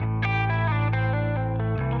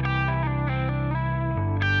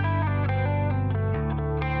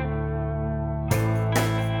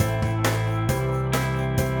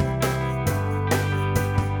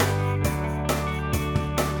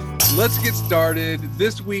let's get started.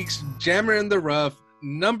 This week's Jammer in the Rough,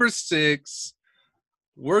 number 6.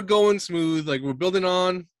 We're going smooth. Like, we're building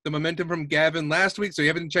on the momentum from Gavin last week. So if you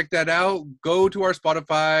haven't checked that out, go to our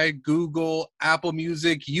Spotify, Google, Apple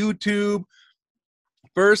Music, YouTube.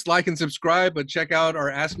 First, like and subscribe, but check out our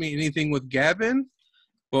Ask Me Anything with Gavin.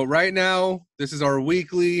 But right now, this is our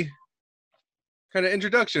weekly kind of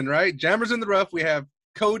introduction, right? Jammers in the Rough. We have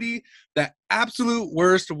Cody, the absolute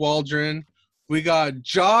worst Waldron. We got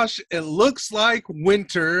Josh, it looks like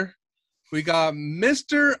winter. We got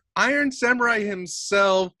Mr. Iron Samurai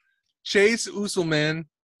himself, Chase Uselman,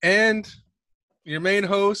 and your main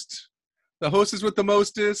host, the hostess with the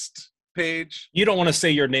mostest, Paige. You don't want to say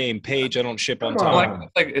your name, Paige. I don't ship on Come time.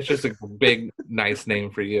 Like it's just a big, nice name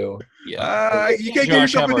for you. Yeah. You can't give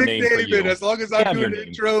Josh, yourself have a our name for nickname, you. and as long as Have I'm your doing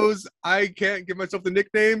name. intros, I can't give myself the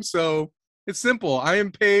nickname. So it's simple. I am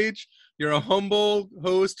Paige. You're a humble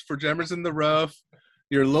host for Jammers in the Rough.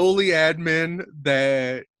 Your lowly admin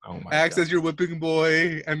that acts as your whipping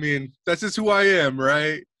boy. I mean, that's just who I am,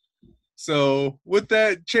 right? So with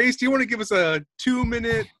that, Chase, do you want to give us a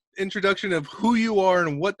 2-minute introduction of who you are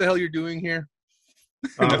and what the hell you're doing here?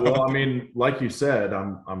 Well, I mean, like you said,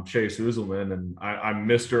 I'm Chase Uselman, and I'm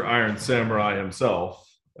Mr. Iron Samurai himself.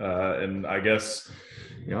 And I guess,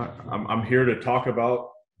 I'm here to talk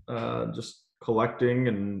about just collecting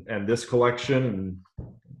and this collection, and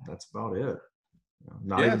that's about it.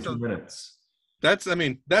 Not even 2 minutes. That's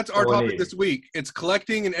our topic this week. It's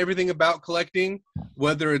collecting and everything about collecting,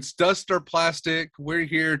 whether it's dust or plastic. We're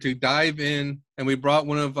here to dive in, and we brought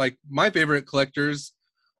one of my favorite collectors,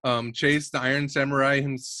 Chase, the Iron Samurai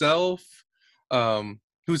himself,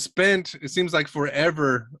 who spent, it seems like,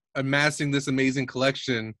 forever amassing this amazing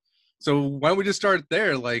collection. So why don't we just start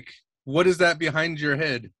there? Like, what is that behind your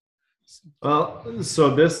head? Well,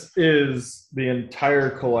 so this is the entire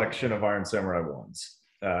collection of Iron Samurai ones.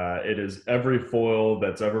 It is every foil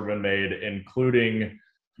that's ever been made, including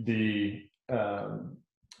the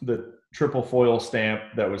triple foil stamp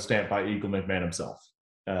that was stamped by Eagle McMahon himself.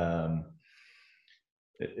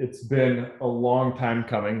 It's been a long time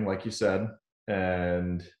coming, like you said,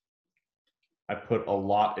 and I put a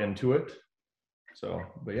lot into it. So,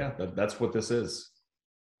 but yeah, that's what this is.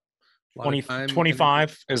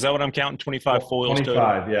 25. Is that what I'm counting? 25 foils 25,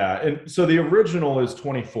 total? yeah. And so the original is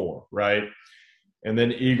 24, right? And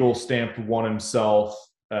then Eagle stamped one himself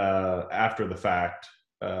after the fact.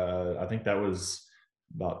 I think that was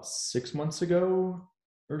about 6 months ago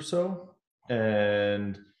or so.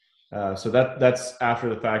 And so that's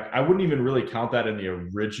after the fact. I wouldn't even really count that in the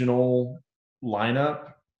original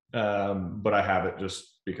lineup, but I have it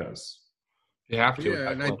just because. You have to.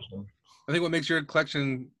 Yeah, and I think what makes your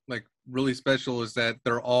collection really special is that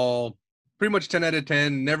they're all pretty much 10 out of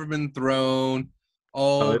 10, never been thrown.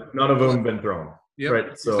 None of them have been thrown. Yep.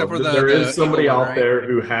 Right. So there is somebody Eagle one, out right? there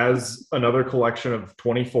who has another collection of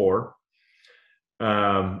 24.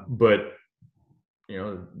 But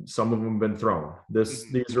some of them have been thrown.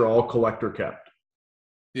 These are all collector kept.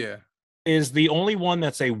 Yeah. Is the only one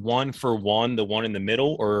that's a 1-for-1 the one in the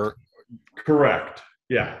middle, or? Correct.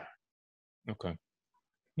 Yeah. Okay.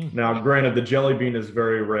 Now, granted, the jelly bean is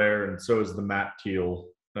very rare, and so is the matte teal.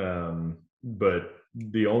 But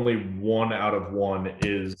the only 1 out of 1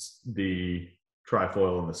 is the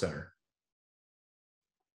trifoil in the center.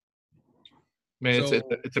 Man,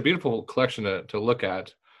 it's a beautiful collection to look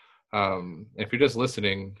at. If you're just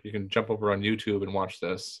listening, you can jump over on YouTube and watch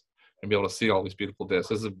this and be able to see all these beautiful discs.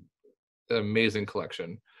 This is an amazing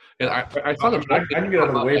collection. And I saw them. I can get out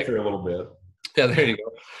of the way for a little bit. Yeah, there you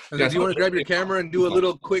go. Do you want to grab your camera and do a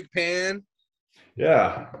little quick pan?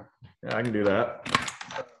 Yeah, I can do that.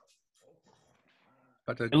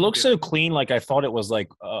 It looks so clean. Like I thought it was like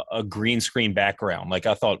a green screen background. Like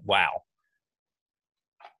I thought, wow.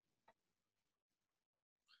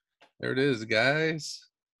 There it is, guys.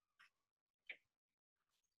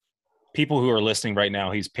 People who are listening right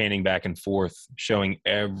now, he's panning back and forth, showing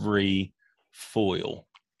every foil.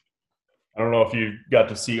 I don't know if you got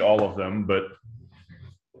to see all of them, but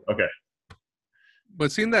okay. But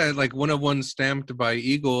seeing that 101 stamped by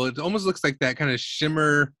Eagle, it almost looks like that kind of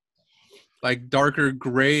shimmer, darker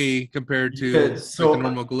gray compared to the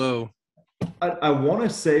normal glow. I want to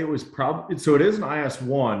say it was probably, so it is an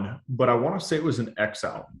IS-1, but I want to say it was an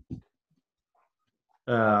X-out.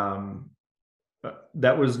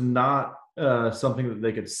 That was not something that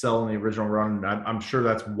they could sell in the original run. I'm sure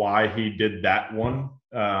that's why he did that one.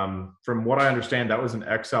 From what I understand, that was an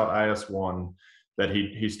X-out IS-1 that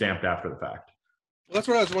he stamped after the fact. Well, that's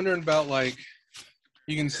what I was wondering about.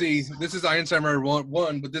 You can see this is Iron Samurai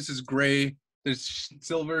 1, but this is gray. There's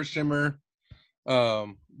silver shimmer.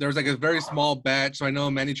 There was like a very small batch. So I know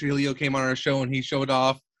Manny Trujillo came on our show and he showed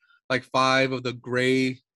off like 5 of the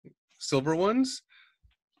gray silver ones.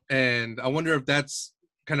 And I wonder if that's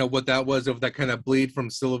kind of what that was, if that kind of bleed from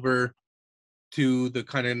silver to the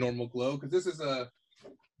kind of normal glow. Because this is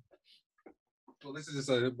just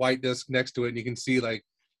a white disc next to it, and you can see like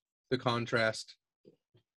the contrast.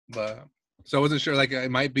 But so I wasn't sure, like it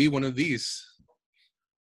might be one of these.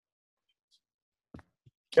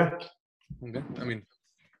 Yeah. Okay. I mean,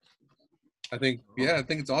 I think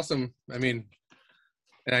it's awesome. I mean,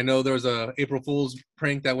 and I know there was a April Fool's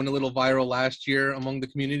prank that went a little viral last year among the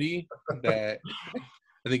community that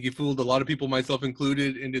I think you fooled a lot of people, myself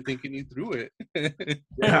included, into thinking you threw it.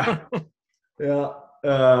 Yeah. Yeah.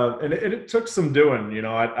 And it took some doing. You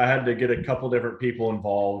know, I had to get a couple different people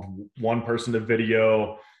involved, one person to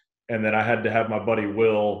video, and then I had to have my buddy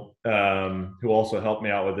Will, who also helped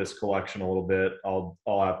me out with this collection a little bit. I'll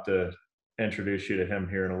have to introduce you to him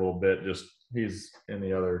here in a little bit. Just he's in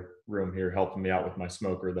the other room here helping me out with my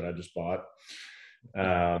smoker that I just bought.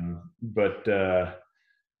 But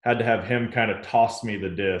had to have him kind of toss me the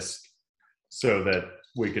disc so that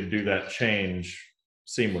we could do that change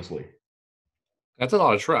seamlessly. That's a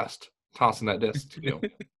lot of trust, tossing that disc to you.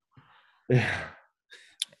 Yeah.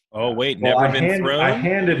 Oh, wait, Well, never been thrown? I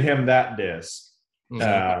handed him that disc,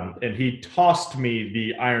 Mm-hmm. and he tossed me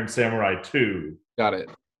the Iron Samurai 2. Got it.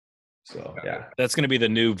 So, yeah. That's going to be the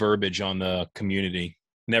new verbiage on the community.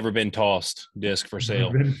 Never been tossed, disc for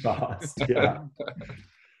sale. Been tossed, yeah.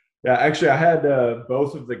 Yeah, actually, I had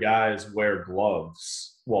both of the guys wear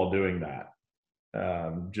gloves while doing that,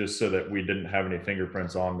 just so that we didn't have any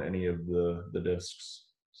fingerprints on any of the discs.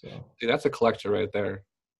 So, See, that's a collector right there.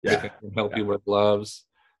 yeah, They can help you wear gloves.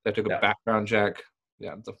 They took a background check.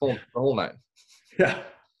 Yeah, the whole nine. yeah.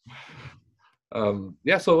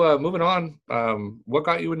 So moving on, what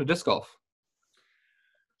got you into disc golf?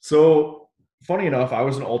 So, funny enough, I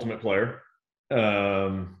was an ultimate player,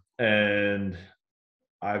 and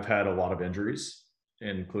I've had a lot of injuries,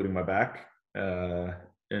 including my back.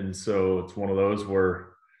 And so it's one of those where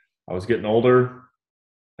I was getting older.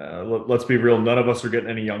 Let's be real, none of us are getting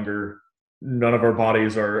any younger. None of our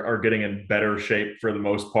bodies are getting in better shape for the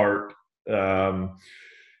most part.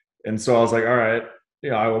 And so I was like, all right,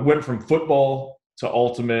 I went from football to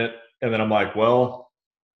ultimate. And then I'm like, well,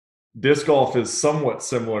 disc golf is somewhat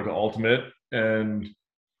similar to ultimate, and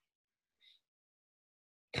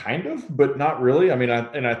kind of, but not really. I mean,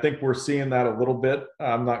 I think we're seeing that a little bit.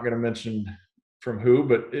 I'm not going to mention from who,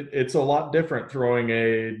 but it's a lot different throwing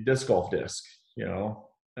a disc golf disc,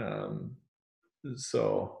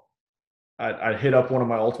 So I hit up one of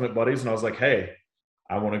my ultimate buddies and I was like, hey,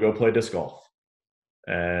 I want to go play disc golf.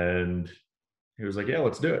 And he was like, yeah,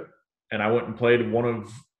 let's do it. And I went and played one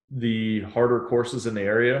of the harder courses in the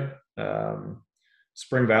area.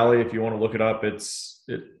 Spring Valley, if you want to look it up, it's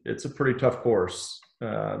a pretty tough course.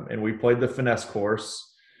 And we played the finesse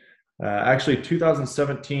course. Actually,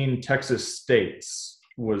 2017 Texas States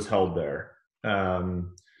was held there. And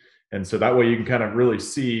so that way you can kind of really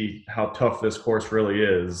see how tough this course really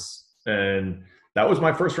is. And that was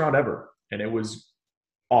my first round ever. And it was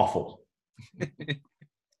awful.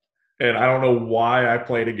 And I don't know why I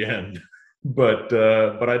played again, but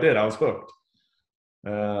I did. I was hooked.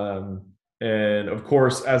 And of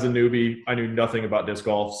course, as a newbie, I knew nothing about disc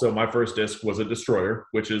golf. So my first disc was a destroyer,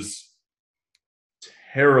 which is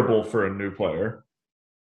terrible for a new player.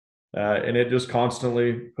 And it just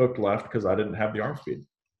constantly hooked left because I didn't have the arm speed.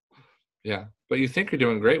 Yeah, but you think you're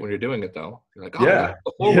doing great when you're doing it, though. You're like, oh, yeah,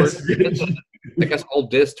 go forward. Yes. I guess whole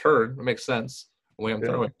disc turn. It makes sense the way I'm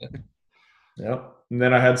throwing it. Yeah. And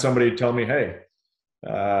then I had somebody tell me, hey,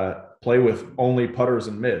 play with only putters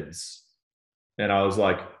and mids. And I was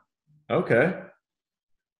like, okay,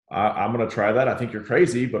 I'm going to try that. I think you're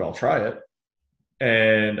crazy, but I'll try it.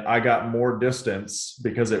 And I got more distance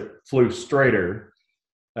because it flew straighter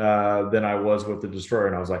than I was with the destroyer.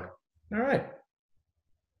 And I was like, all right,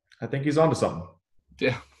 I think he's onto something.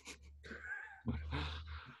 Yeah.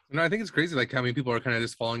 No, I think it's crazy, like how many people are kind of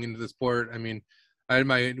just falling into the sport. I mean, I had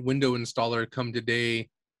my window installer come today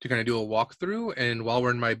to kind of do a walkthrough, and while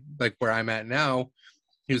we're in my, like where I'm at now,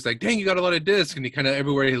 he was like, dang, you got a lot of discs. And he kind of,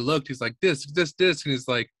 everywhere he looked, he's like, disc. And he's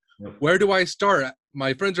like, where do I start?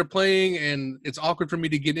 My friends are playing and it's awkward for me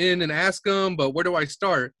to get in and ask them, but where do I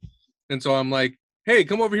start? And so I'm like, hey,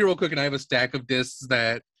 come over here real quick. And I have a stack of discs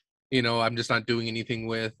that, I'm just not doing anything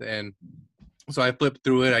with. And so I flip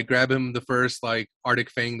through it. I grab him the first like Arctic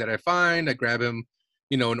Fang that I find. I grab him,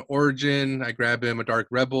 an Origin. I grab him a Dark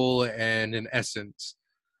Rebel and an Essence.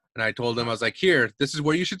 And I told him, I was like, here, this is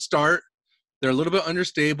where you should start. They're a little bit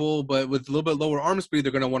understable, but with a little bit lower arm speed,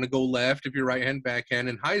 they're going to want to go left if you're right-hand, backhand,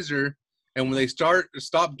 and hyzer. And when they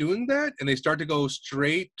stop doing that and they start to go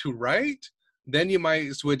straight to right, then you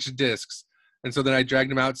might switch discs. And so then I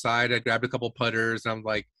dragged them outside. I grabbed a couple putters, and I'm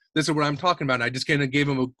like, this is what I'm talking about. And I just kind of gave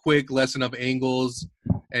them a quick lesson of angles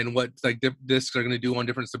and what like discs are going to do on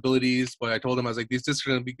different stabilities. But I told him, I was like, these discs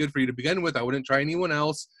are going to be good for you to begin with. I wouldn't try anyone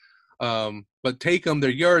else. But take them, they're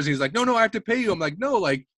yours. And he's like, no, I have to pay you. I'm like, no,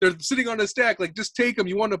 like they're sitting on a stack. Like, just take them.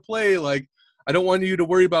 You want to play. Like, I don't want you to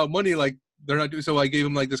worry about money. Like, they're not doing. So I gave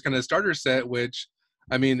him like this kind of starter set, which,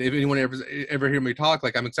 I mean, if anyone ever hear me talk,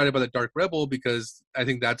 like I'm excited about the Dark Rebel because I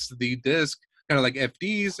think that's the disc, kind of like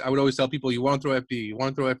FDs. I would always tell people, you want to throw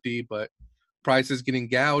FD, but price is getting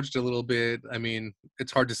gouged a little bit. I mean,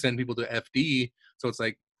 it's hard to send people to FD. So it's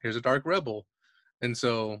like, here's a Dark Rebel. And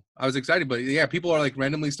so I was excited, but yeah, people are like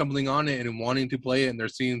randomly stumbling on it and wanting to play it, and they're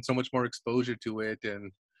seeing so much more exposure to it.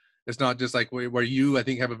 And it's not just like where you, I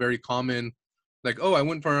think, have a very common, like, oh, I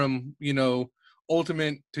went from,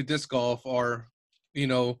 ultimate to disc golf, or,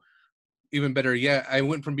 even better yet, I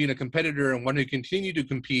went from being a competitor and wanted to continue to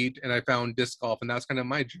compete, and I found disc golf, and that's kind of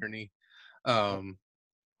my journey.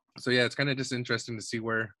 So yeah, it's kind of just interesting to see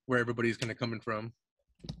where everybody's kind of coming from.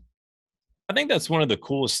 I think that's one of the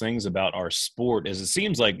coolest things about our sport is it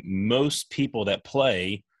seems like most people that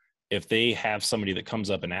play, if they have somebody that comes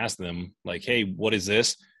up and asks them like, hey, what is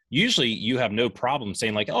this? Usually you have no problem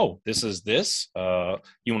saying like, oh, this is this. You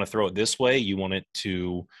want to throw it this way. You want it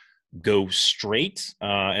to go straight.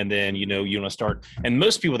 And then, you want to start. And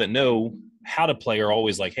most people that know how to play are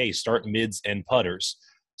always like, hey, start mids and putters.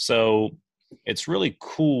 So it's really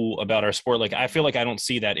cool about our sport. Like, I feel like I don't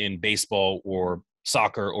see that in baseball or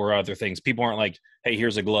soccer or other things. People aren't like, hey,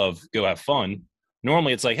 here's a glove, go have fun.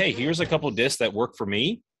 Normally it's like, hey, here's a couple discs that work for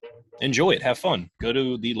me. Enjoy it, have fun. Go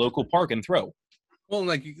to the local park and throw. Well,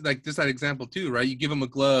 like just that example too, right? You give them a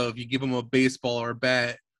glove, you give them a baseball or a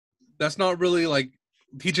bat. That's not really like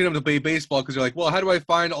teaching them to play baseball because you're like, well, how do I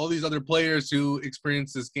find all these other players who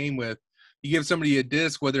experience this game with? You give somebody a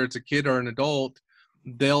disc, whether it's a kid or an adult,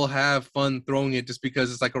 they'll have fun throwing it just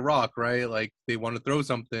because it's like a rock, right? Like they want to throw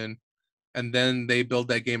something, and then they build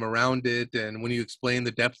that game around it. And when you explain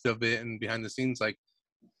the depth of it and behind the scenes, like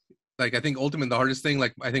I think ultimately the hardest thing,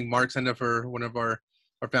 like I think Mark Sendefer, one of our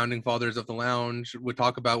founding fathers of the lounge, would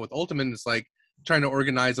talk about with Ultimate, it's like trying to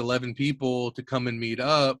organize 11 people to come and meet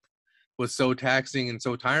up was so taxing and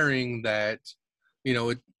so tiring that,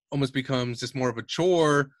 it almost becomes just more of a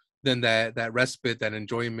chore than that respite, that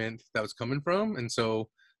enjoyment that was coming from. And so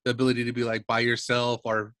the ability to be like by yourself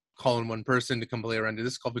or calling one person to come play around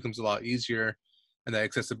this call becomes a lot easier, and that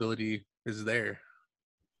accessibility is there.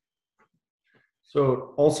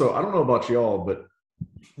 So also, I don't know about y'all, but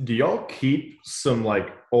do y'all keep some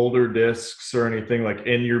like older discs or anything like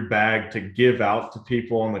in your bag to give out to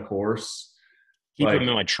people on the course? Keep like, them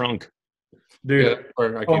in my trunk. Dude,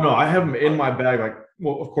 I have them in my bag. Like,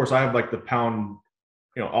 well, of course I have like the pound,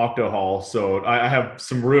 octo haul. So I have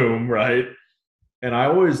some room, right? And I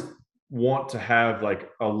always want to have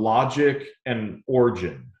like a Logic and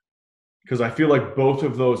Origin because I feel like both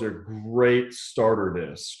of those are great starter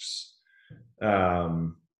discs.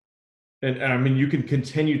 And I mean, you can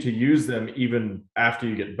continue to use them even after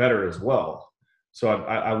you get better as well. So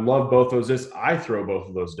I love both those discs. I throw both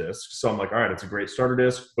of those discs. So I'm like, all right, it's a great starter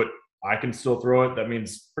disc, but I can still throw it. That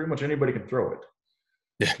means pretty much anybody can throw it.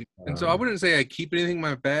 And so I wouldn't say I keep anything in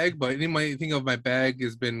my bag, but anything of my bag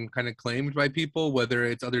has been kind of claimed by people, whether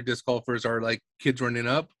it's other disc golfers or like kids running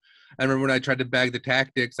up. I remember when I tried to bag the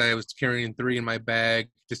tactics, I was carrying 3 in my bag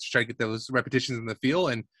just to try to get those repetitions in the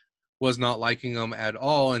field and was not liking them at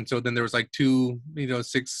all. And so then there was like 2,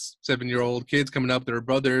 6, 7-year-old kids coming up, they were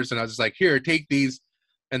brothers. And I was just like, here, take these.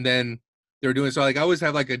 And then they were doing, so like I always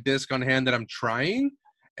have like a disc on hand that I'm trying.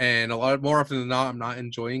 And a lot more often than not, I'm not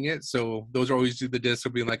enjoying it. So those are always the discs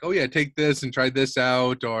of being like, oh yeah, take this and try this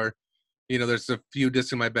out. Or, there's a few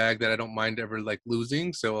discs in my bag that I don't mind ever like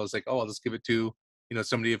losing. So I was like, oh, I'll just give it to,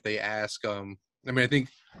 somebody if they ask. I mean, I think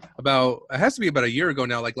it has to be about a year ago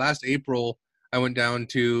now, like last April, I went down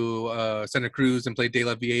to Santa Cruz and played De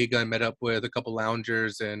La Viega and met up with a couple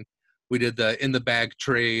loungers, and we did the in the bag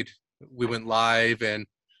trade. We went live and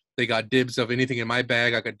they got dibs of anything in my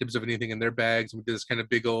bag. I got dibs of anything in their bags. We did this kind of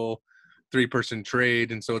big old 3-person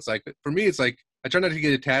trade. And so it's like, for me, it's like, I try not to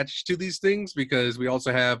get attached to these things because we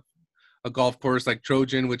also have a golf course like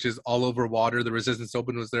Trojan, which is all over water. The Resistance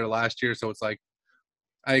Open was there last year. So it's like,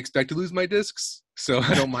 I expect to lose my discs, so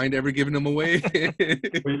I don't mind ever giving them away.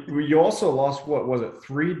 You also lost, what was it,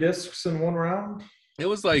 3 discs in one round? It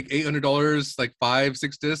was like $800, like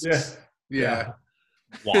 5-6 discs. Yeah.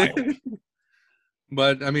 Wild.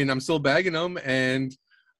 But I mean, I'm still bagging them, and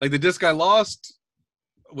like the disc I lost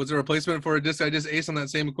was a replacement for a disc I just aced on that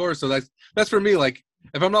same course. So that's for me. Like,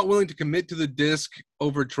 if I'm not willing to commit to the disc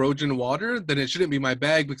over Trojan water, then it shouldn't be my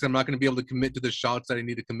bag because I'm not going to be able to commit to the shots that I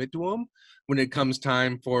need to commit to them when it comes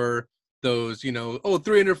time for those,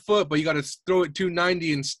 300 foot, but you got to throw it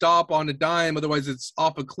 290 and stop on a dime. Otherwise it's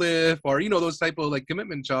off a cliff, or, those type of like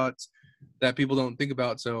commitment shots that people don't think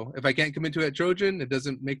about. So if I can't commit to it at Trojan, it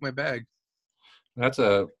doesn't make my bag. That's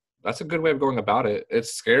a good way of going about it.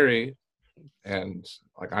 It's scary. And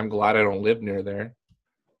like, I'm glad I don't live near there,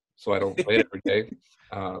 so I don't play it every day,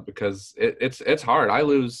 because it's hard. I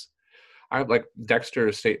have like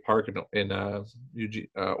Dexter State Park in Eugene,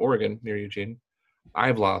 Oregon, near Eugene.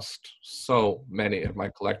 I've lost so many of my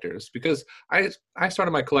collectors because I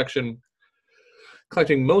started my collecting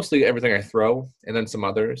mostly everything I throw, and then some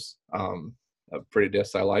others, of pretty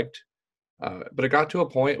discs I liked. But it got to a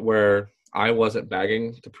point where I wasn't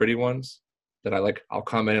bagging the pretty ones that I'll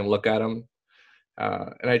come in and look at them.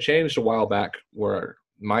 And I changed a while back where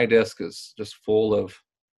my disc is just full of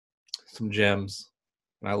some gems,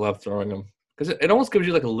 and I love throwing them because it almost gives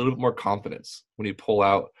you like a little bit more confidence when you pull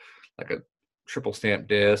out like a triple stamp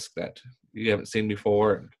disc that you haven't seen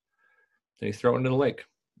before, and then you throw it into the lake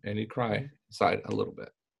and you cry inside a little bit.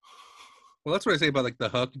 Well, that's what I say about like the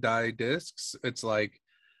Huck die discs. It's like,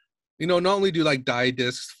 not only do like die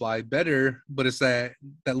discs fly better, but it's that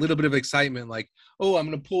little bit of excitement, like, oh, I'm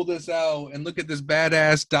gonna pull this out and look at this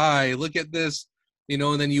badass die. Look at this,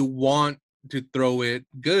 and then you want to throw it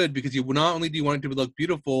good because you not only do you want it to look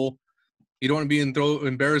beautiful, you don't want to be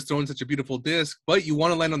embarrassed throwing such a beautiful disc, but you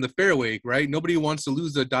want to land on the fairway, right? Nobody wants to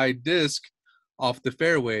lose a die disc off the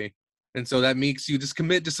fairway, and so that makes you just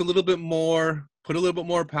commit just a little bit more, put a little bit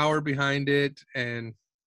more power behind it, and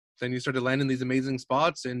then you start to land in these amazing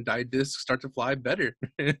spots and die discs start to fly better.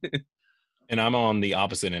 And I'm on the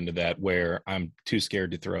opposite end of that where I'm too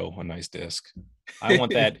scared to throw a nice disc. I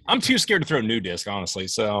want that. I'm too scared to throw a new disc, honestly.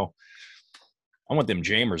 So I want them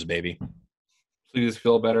jammers, baby. So you just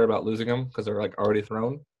feel better about losing them because they're like already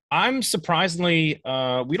thrown? I'm surprisingly,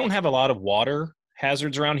 we don't have a lot of water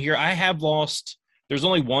hazards around here. I have lost, there's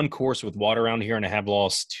only one course with water around here, and I have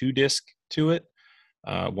lost 2 discs to it.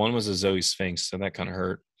 One was a Zoe Sphinx, so that kind of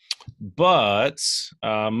hurt. But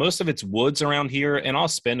most of it's woods around here, and I'll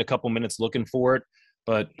spend a couple minutes looking for it.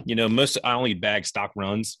 But, I only bag stock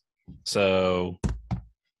runs. So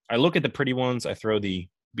I look at the pretty ones. I throw the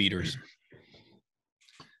beaters.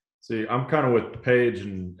 See, I'm kind of with Paige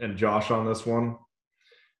and Josh on this one.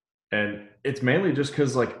 And it's mainly just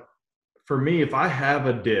because, like, for me, if I have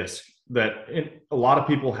a disc a lot of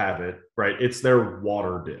people have it, right? It's their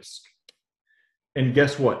water disc. And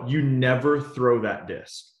guess what? You never throw that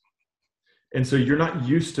disc. And so you're not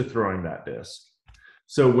used to throwing that disc.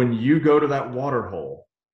 So when you go to that water hole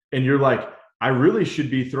and you're like, I really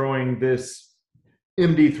should be throwing this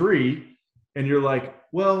MD3, and you're like,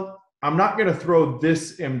 well, I'm not going to throw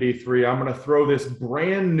this MD3. I'm going to throw this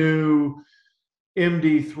brand new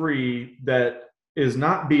MD3 that is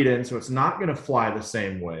not beat in, so it's not going to fly the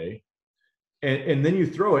same way. And then you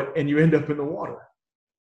throw it and you end up in the water.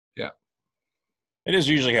 Yeah. It is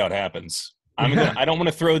usually how it happens. I don't want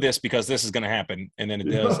to throw this because this is going to happen, and then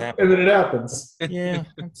it does happen. And then it happens. Yeah,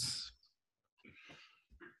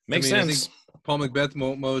 makes sense. I think Paul Macbeth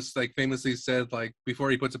most like famously said, like,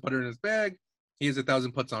 before he puts a putter in his bag, he has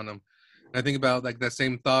 1,000 putts on him. And I think about like that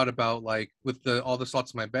same thought about like with all the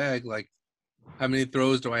slots in my bag, like how many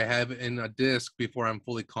throws do I have in a disc before I'm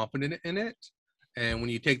fully confident in it? And when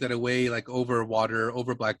you take that away, like over water,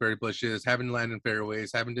 over blackberry bushes, having to land in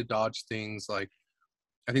fairways, having to dodge things, like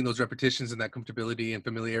I think those repetitions and that comfortability and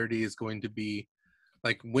familiarity is going to be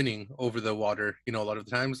like winning over the water. A lot of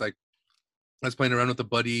the times, like I was playing around with a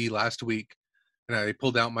buddy last week and I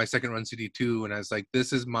pulled out my second run CD2 and I was like,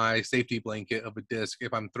 this is my safety blanket of a disc.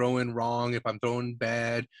 If I'm throwing wrong, if I'm throwing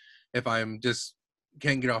bad, if I'm just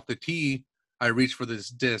can't get off the tee, I reach for this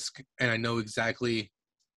disc and I know exactly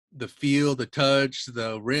the feel, the touch,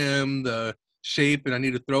 the rim, the shape, and I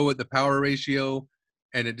need to throw it, the power ratio.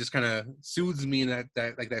 And it just kind of soothes me in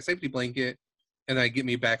that safety blanket, and then get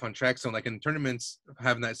me back on track. So like in tournaments,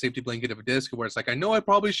 having that safety blanket of a disc where it's like, I know I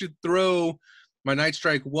probably should throw my Night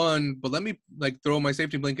Strike 1, but let me like throw my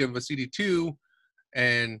safety blanket of a CD2.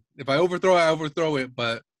 And if I overthrow it,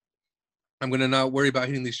 but I'm going to not worry about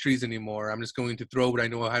hitting these trees anymore. I'm just going to throw what I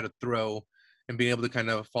know how to throw, and being able to kind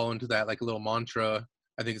of fall into that like a little mantra,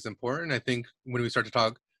 I think is important. I think when we start to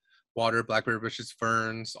talk water, blackberry bushes,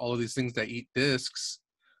 ferns, all of these things that eat discs,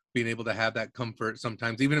 being able to have that comfort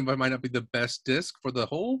sometimes, even if it might not be the best disc for the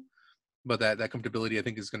hole, but that comfortability I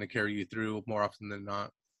think is going to carry you through more often than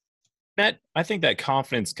not. That I think that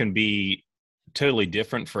confidence can be totally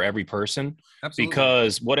different for every person Absolutely.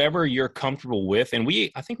 because whatever you're comfortable with, and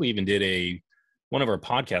I think we even did one of our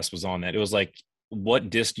podcasts was on that. It was like, what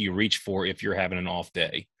disc do you reach for if you're having an off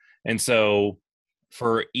day? And so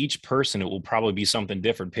for each person, it will probably be something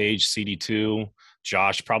different. Paige, CD2,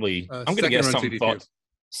 Josh, probably, I'm going to second guess run something CD2.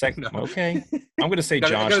 Second, No. okay. I'm going to say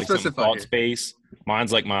Gotta Josh, like something specify thought here. space.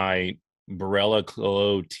 Mine's like my Barella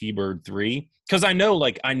Clo T-Bird 3. Because I know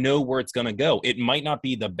where it's going to go. It might not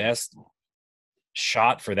be the best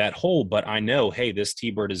shot for that hole, but I know, hey, this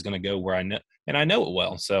T-Bird is going to go where I know, and I know it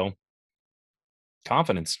well. So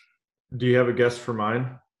confidence. Do you have a guess for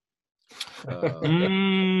mine? I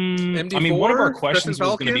mean, one of our MD4, questions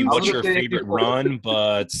Crescent was going to be, Falcons? what's your say favorite MD4. run?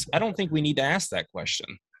 But I don't think we need to ask that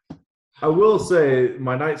question. I will say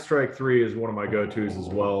my Night Strike 3 is one of my go-tos as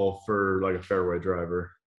well for like a fairway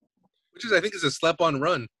driver. Which is, I think, is a slept-on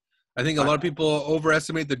run. I think a lot of people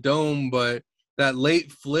overestimate the dome, but that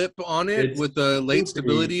late flip on it with the late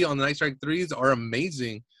stability on the Night Strike 3s are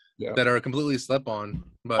amazing. Yeah. That are completely slept on.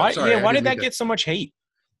 But Why, sorry, why did that get so much hate?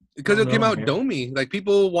 Because it came out man. domey. Like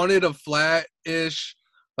people wanted a flat-ish,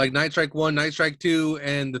 like Night Strike 1, Night Strike 2,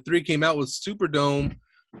 and the 3 came out with Super Dome,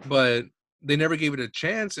 but they never gave it a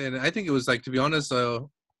chance. And I think it was, like, to be honest,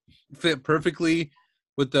 fit perfectly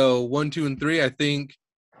with the 1, 2, and 3. I think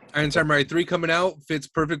Iron Samurai 3 coming out fits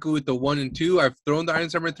perfectly with the 1 and 2. I've thrown the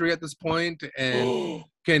Iron Samurai 3 at this point and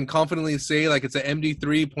can confidently say, like, it's an MD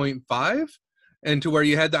 3.5. And to where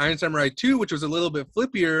you had the Iron Samurai 2, which was a little bit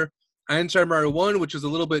flippier, Iron Samurai 1, which was a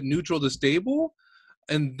little bit neutral to stable,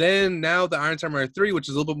 and then now the Iron Samurai 3, which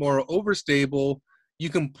is a little bit more overstable. You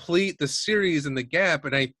complete the series in the gap,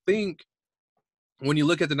 and I think when you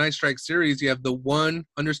look at the Night Strike series, you have the 1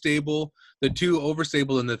 understable, the 2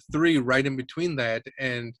 overstable, and the 3 right in between that.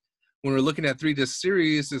 And when we're looking at 3-disc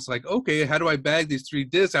series, it's like, okay, how do I bag these 3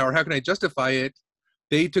 discs, or how can I justify it?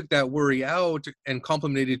 They took that worry out and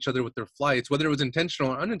complemented each other with their flights, whether it was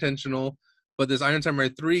intentional or unintentional. But this Iron Samurai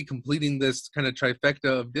 3 completing this kind of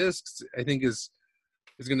trifecta of discs, I think is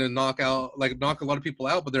going to knock a lot of people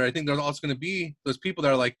out. But I think there's also going to be those people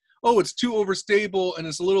that are like, oh, it's too overstable and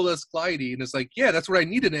it's a little less glidey. And it's like, yeah, that's what I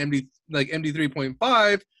needed an MD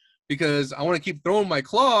 3.5 because I want to keep throwing my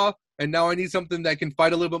claw. And now I need something that can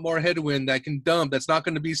fight a little bit more headwind, that can dump, that's not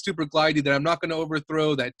going to be super glidey, that I'm not going to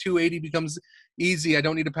overthrow, that 280 becomes easy. I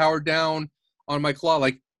don't need to power down on my claw.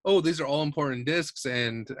 Like, oh, these are all important discs.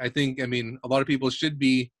 And I think, I mean, a lot of people should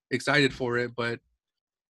be excited for it, but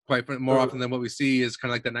quite more often than what we see is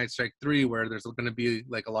kind of like the Night Strike 3, where there's going to be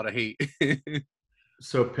like a lot of hate.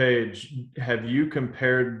 So, Paige, have you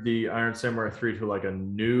compared the Iron Samurai 3 to like a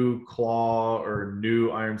new Claw or new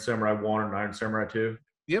Iron Samurai 1 and Iron Samurai 2?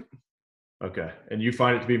 Yep. Okay. And you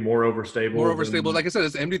find it to be more overstable? More overstable. Like I said,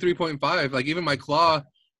 it's MD 3.5. Like even my Claw,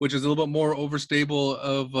 which is a little bit more overstable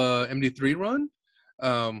of MD 3 run,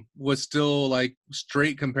 was still like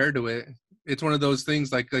straight compared to it. It's one of those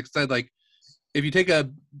things, like I said, like if you take a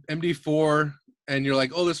MD4 and you're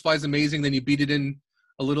like, oh, this flies amazing, then you beat it in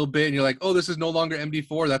a little bit and you're like, oh, this is no longer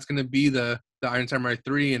MD4, that's going to be the Iron Samurai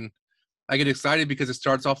 3. And I get excited because it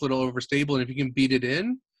starts off a little overstable, and if you can beat it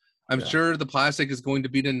in, I'm sure the plastic is going to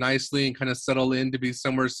beat in nicely and kind of settle in to be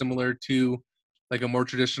somewhere similar to like a more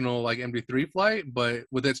traditional like MD3 flight. But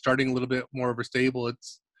with it starting a little bit more overstable,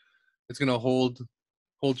 it's going to hold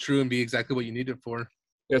true and be exactly what you need it for.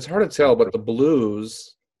 Yeah, it's hard to tell, but the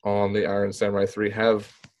blues on the Iron Samurai 3 have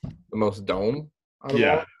the most dome out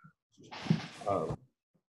of all,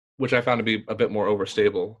 which I found to be a bit more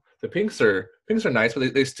overstable. The pinks are nice,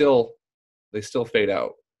 but they still fade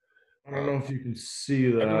out. I don't know if you can see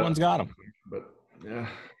that. Everyone's got them, but yeah.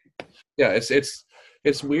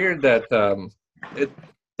 It's weird that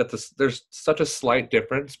there's such a slight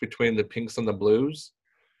difference between the pinks and the blues.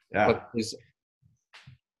 Yeah, but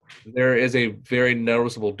there is a very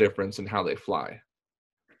noticeable difference in how they fly.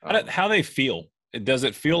 How they feel. Does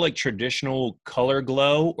it feel like traditional color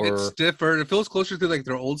glow, or it's stiffer? It feels closer to like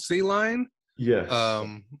their old C line. Yes.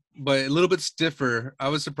 But a little bit stiffer. I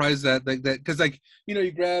was surprised that because like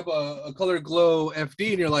you grab a color glow FD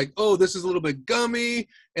and you're like, oh, this is a little bit gummy,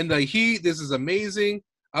 and the heat, this is amazing.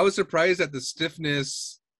 I was surprised at the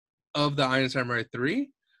stiffness of the Iron Samurai 3,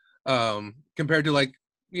 compared to like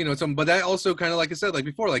some. But that also kind of, like I said, like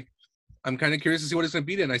before, like I'm kind of curious to see what it's going to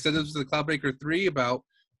beat in. I said this was the Cloudbreaker 3 about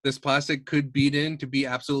this plastic could beat in to be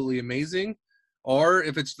absolutely amazing. Or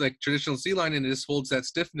if it's like traditional C line and it just holds that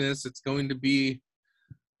stiffness, it's going to be,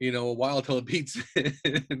 a while till it beats it.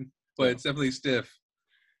 But it's definitely stiff.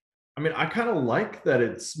 I mean, I kind of like that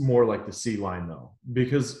it's more like the C line though,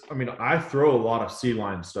 because I mean, I throw a lot of C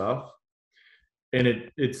line stuff,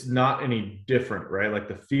 and it's not any different, right? Like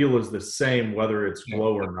the feel is the same whether it's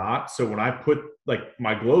glow or not. So when I put like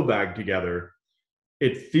my glow bag together,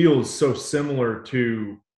 it feels so similar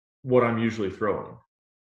to what I'm usually throwing.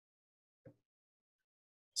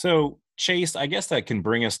 So Chase, I guess that can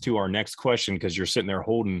bring us to our next question, because you're sitting there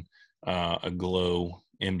holding a Glow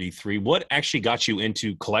MD3. What actually got you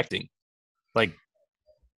into collecting? Like,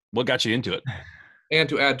 what got you into it? And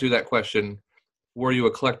to add to that question, were you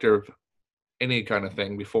a collector of any kind of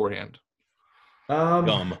thing beforehand?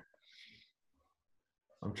 Gum.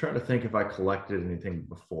 I'm trying to think if I collected anything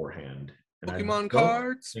beforehand. And Pokemon I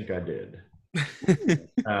cards? think I did.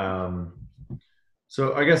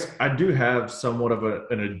 So I guess I do have somewhat of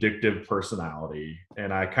an addictive personality,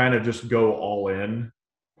 and I kind of just go all in.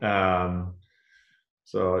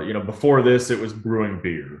 So, you know, before this, it was brewing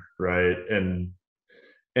beer, right? And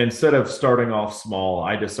instead of starting off small,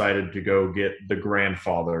 I decided to go get the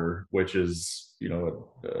grandfather, which is, you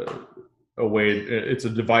know, a way, it's a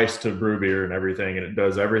device to brew beer and everything, and it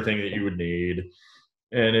does everything that you would need.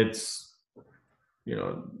 And it's, you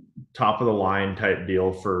know, top of the line type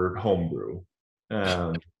deal for homebrew.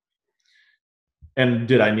 And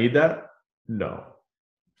did I need that? No.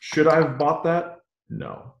 Should I have bought that?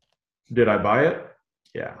 No. Did I buy it?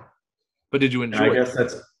 Yeah. But did you enjoy I guess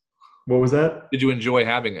that's, what was that? Did you enjoy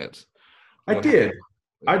having it? I did.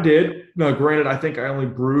 I did. No, granted, I think I only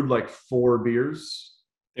brewed like 4 beers.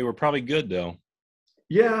 They were probably good though.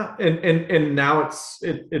 Yeah, and now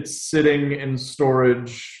it's sitting in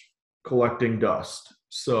storage collecting dust.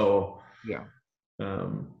 So yeah.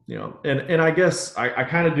 You know, and I guess I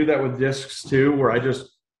kind of do that with discs too, where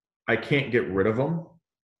I can't get rid of them.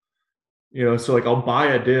 You know, so like I'll buy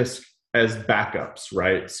a disc as backups,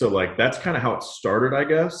 right? So like that's kind of how it started, I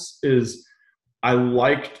guess, is I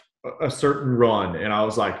liked a certain run and I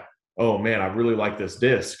was like, oh man, I really like this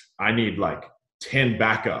disc. I need like 10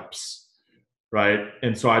 backups, right?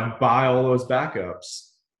 And so I'd buy all those backups.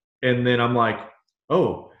 And then I'm like,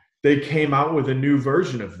 oh, they came out with a new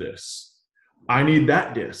version of this. I need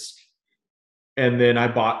that disc. And then I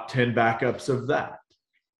bought 10 backups of that.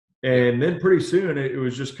 And then pretty soon it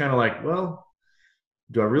was just kind of like, well,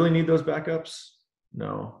 do I really need those backups?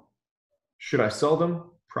 No. Should I sell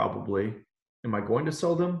them? Probably. Am I going to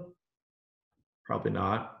sell them? Probably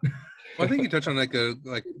not. Well, I think you touched on like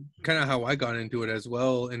kind of how I got into it as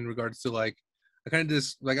well, in regards to like I kind of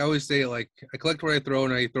just like I always say, like I collect what I throw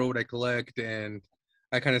and I throw what I collect, and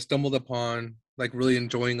I kind of stumbled upon like really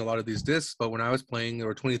enjoying a lot of these discs. But when I was playing, they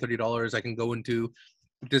were $20-$30. I can go into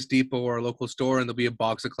Disc Depot or a local store and there'll be a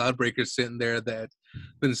box of Cloud Breakers sitting there that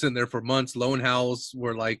been sitting there for months. Lone Howls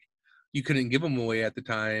were like you couldn't give them away at the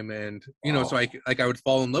time, and you know, so I would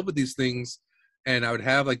fall in love with these things, and I would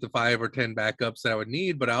have like the 5 or 10 backups that I would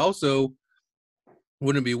need, but I also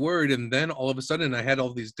wouldn't be worried. And then all of a sudden I had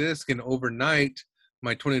all these discs, and overnight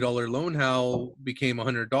my $20 Lone Howl became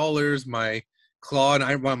 $100. My Claw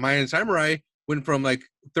and my Iron Samurai went from like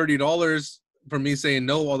 $30 from me saying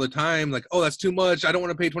no all the time, like, oh, that's too much, I don't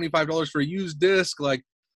want to pay $25 for a used disc, like,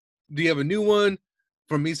 do you have a new one?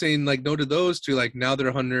 From me saying like no to those to like now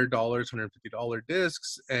they're $150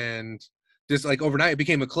 discs. And just like overnight it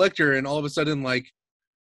became a collector. And all of a sudden like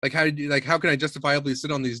how can I justifiably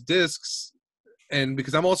sit on these discs? And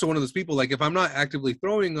because I'm also one of those people, like if I'm not actively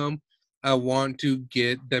throwing them, I want to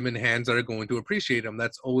get them in hands that are going to appreciate them.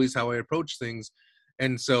 That's always how I approach things.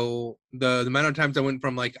 And so the amount of times I went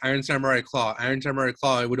from like Iron Samurai Claw,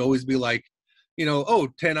 it would always be like, you know, oh,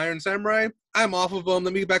 10 Iron Samurai, I'm off of them.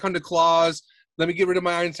 Let me get back onto Claws. Let me get rid of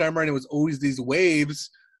my Iron Samurai. And it was always these waves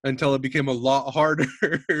until it became a lot harder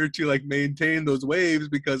to like maintain those waves,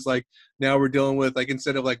 because like now we're dealing with like,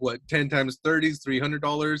 instead of like what 10 times 30 is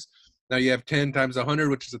 $300. Now you have 10 times 100,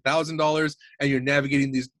 which is $1,000, and you're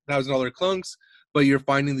navigating these $1,000 clunks, but you're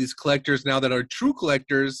finding these collectors now that are true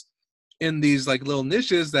collectors in these like little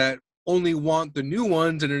niches that only want the new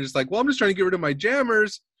ones, and are just like, well, I'm just trying to get rid of my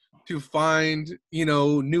jammers to find, you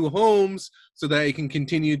know, new homes so that I can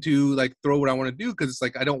continue to like throw what I want to do, because it's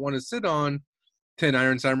like I don't want to sit on 10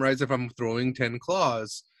 Iron Samurais if I'm throwing 10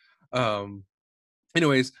 Claws.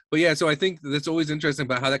 Anyways, but yeah, so I think that's always interesting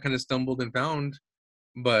about how that kind of stumbled and found,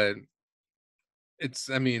 but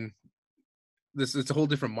it's, I mean, it's a whole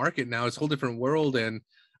different market now. It's a whole different world, and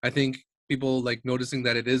I think people like noticing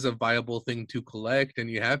that it is a viable thing to collect. And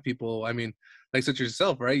you have people, I mean, like such as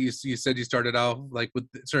yourself, right? You said you started off like with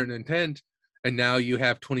certain intent, and now you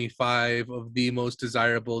have 25 of the most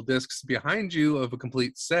desirable discs behind you of a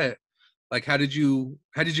complete set. Like, how did you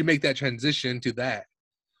make that transition to that?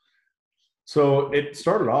 So it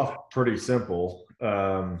started off pretty simple.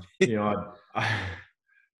 You know,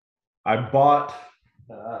 I bought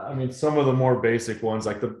I mean, some of the more basic ones,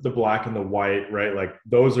 like the black and the white, right? Like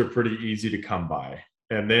those are pretty easy to come by.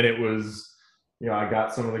 And then it was, I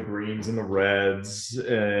got some of the greens and the reds,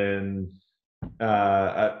 and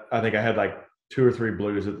I think I had like 2 or 3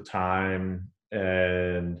 blues at the time,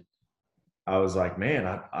 and I was like,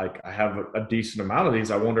 man, I have a decent amount of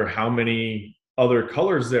these. I wonder how many other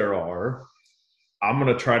colors there are. I'm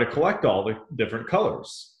going to try to collect all the different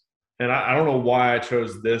colors. And I don't know why I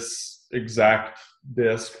chose this exact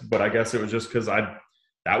disc, but I guess it was just because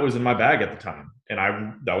that was in my bag at the time,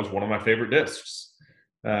 and that was one of my favorite discs.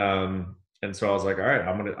 And so I was like, all right,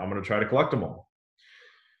 I'm gonna try to collect them all.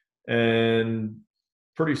 And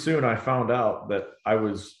pretty soon I found out that I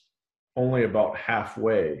was only about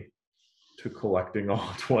halfway to collecting all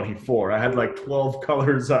 24. I had like 12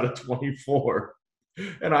 colors out of 24,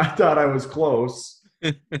 and I thought I was close.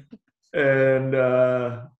 And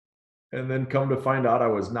then come to find out I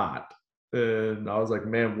was not. And I was like,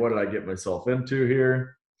 man, what did I get myself into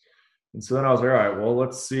here? And so then I was like, all right, well,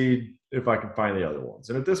 let's see if I can find the other ones.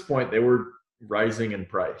 And at this point, they were rising in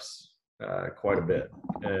price quite a bit.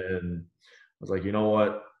 And I was like, you know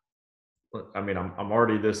what? I mean, I'm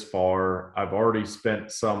already this far. I've already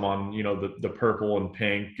spent some on, the purple and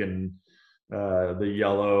pink and the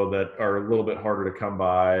yellow that are a little bit harder to come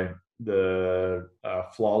by. The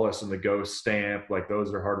flawless and the ghost stamp, like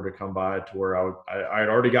those are harder to come by, to where I had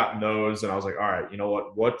already gotten those, and I was like, all right, you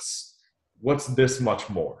know what's this much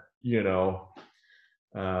more, and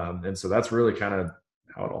so that's really kind of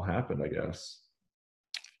how it all happened, I guess.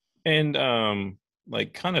 And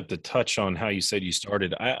like kind of to touch on how you said you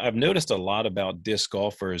started, I've noticed a lot about disc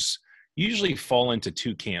golfers usually fall into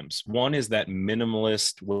 2 camps. One is that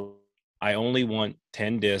minimalist, I only want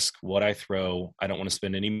 10 disc, what I throw, I don't want to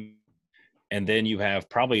spend any. And then you have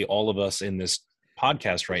probably all of us in this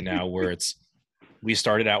podcast right now where we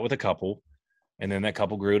started out with a couple, and then that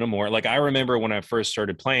couple grew to more. Like I remember when I first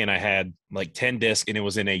started playing, I had like 10 discs, and it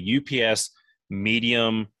was in a UPS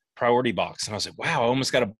medium priority box. And I was like, wow, I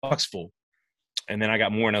almost got a box full. And then I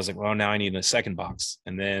got more, and I was like, well, now I need a second box.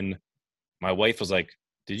 And then my wife was like,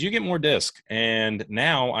 did you get more disc? And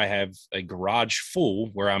now I have a garage full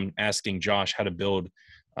where I'm asking Josh how to build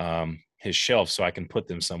his shelf so I can put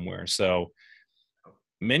them somewhere. So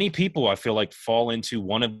many people, I feel like, fall into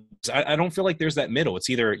one of, I don't feel like there's that middle. It's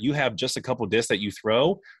either you have just a couple discs that you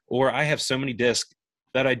throw, or I have so many discs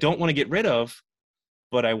that I don't want to get rid of,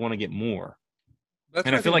 but I want to get more.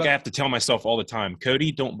 And I feel like I have to tell myself all the time,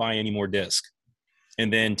 Cody, don't buy any more disc.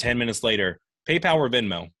 And then 10 minutes later, PayPal or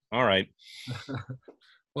Venmo. All right.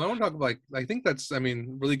 Well, I want to talk about, I think that's,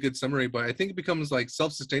 really good summary, but I think it becomes like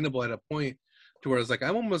self-sustainable at a point to where it's like,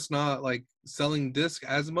 I'm almost not like selling disc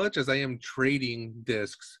as much as I am trading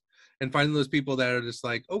discs, and finding those people that are just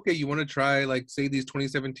like, okay, you want to try, like, say these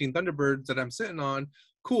 2017 Thunderbirds that I'm sitting on.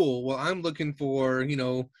 Cool. Well, I'm looking for,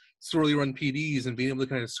 swirly run PDs, and being able to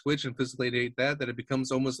kind of switch and facilitate that it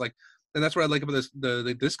becomes almost like, and that's what I like about this,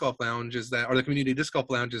 the disc golf lounge is that, or the community disc golf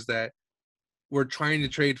lounge is that we're trying to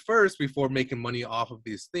trade first before making money off of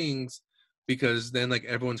these things, because then like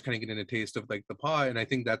everyone's kind of getting a taste of like the pie. And I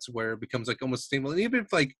think that's where it becomes like almost sustainable. And even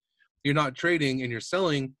if like you're not trading and you're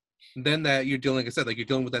selling, then that you're dealing, like I said, like you're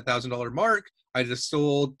dealing with that $1,000 mark. I just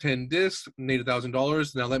sold 10 discs, made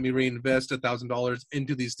 $1,000. Now let me reinvest $1,000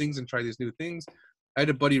 into these things and try these new things. I had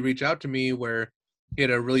a buddy reach out to me where he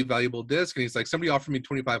had a really valuable disc, and he's like, somebody offered me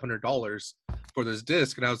 $2,500 for this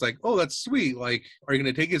disc. And I was like, oh, that's sweet. Like, are you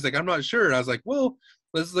going to take it? He's like, I'm not sure. And I was like, well,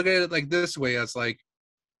 let's look at it like this way. I was like,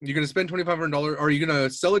 you're going to spend $2,500, or are you going to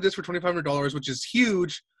sell a disc for $2,500, which is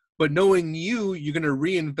huge, but knowing you're going to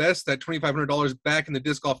reinvest that $2,500 back in the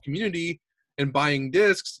disc golf community and buying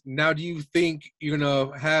discs. Now, do you think you're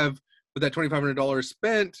going to have, with that $2,500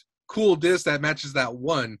 spent, cool disc that matches that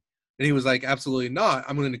one? And he was like, absolutely not.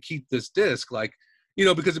 I'm going to keep this disc. Like,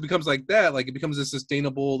 because it becomes like that, like it becomes a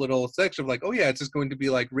sustainable little section of like, oh yeah, it's just going to be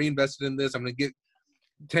like reinvested in this. I'm going to get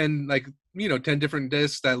 10, 10 different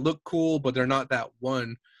discs that look cool, but they're not that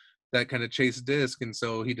one that kind of chase disc. And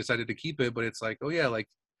so he decided to keep it. But it's like, oh yeah, like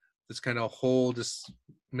this kind of whole just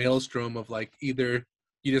maelstrom of like, either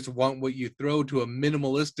you just want what you throw, to a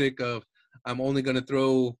minimalistic of, I'm only going to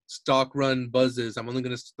throw stock run buzzes, I'm only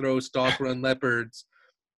going to throw stock run leopards.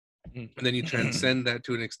 And then you transcend that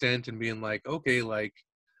to an extent and being like, okay, like,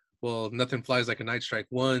 well, nothing flies like a Night Strike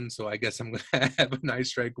 1, so I guess I'm going to have a Night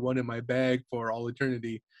Strike 1 in my bag for all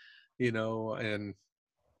eternity, and,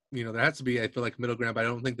 there has to be, I feel like, middle ground, but I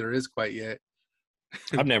don't think there is quite yet.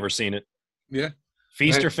 I've never seen it. Yeah.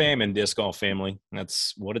 Feast or famine, disc golf family.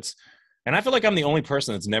 That's what it's. And I feel like I'm the only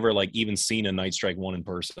person that's never like even seen a Night Strike 1 in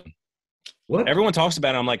person. What? Everyone talks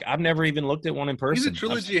about it. I'm like, I've never even looked at one in person. He's a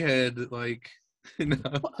trilogy head, like. No.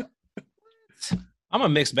 I'm a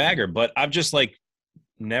mixed bagger, but I've just like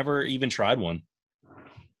never even tried one.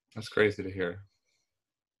 That's crazy to hear.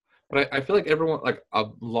 But I feel like everyone, like a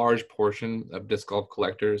large portion of disc golf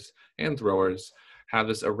collectors and throwers, have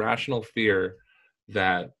this irrational fear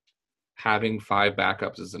that having 5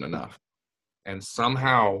 backups isn't enough. And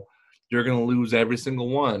somehow you're going to lose every single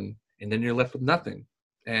one, and then you're left with nothing.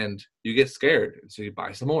 And you get scared, so you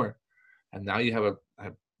buy some more. And now you have a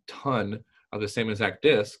ton of the same exact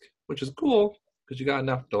disc, which is cool because you got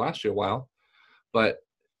enough to last you a while. But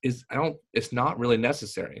it's not really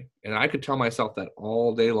necessary. And I could tell myself that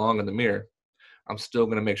all day long in the mirror. I'm still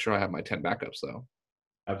going to make sure I have my 10 backups though.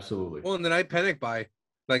 Absolutely. Well, and then I panic buy.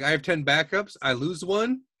 Like, I have 10 backups, I lose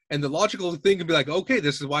one, and the logical thing can be like, okay,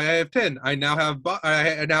 this is why I have 10. I now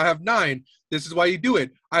have 9. This is why you do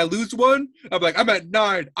it. I lose one, I'm like, I'm at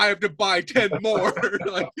 9. I have to buy 10 more.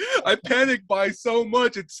 Like, I panic buy so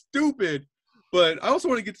much, it's stupid. But I also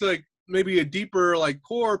want to get to like maybe a deeper like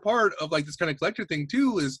core part of like this kind of collector thing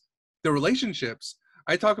too, is the relationships.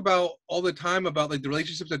 I talk about all the time about like the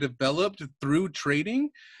relationships that developed through trading,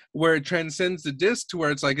 where it transcends the disc to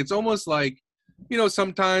where it's like, it's almost like, you know,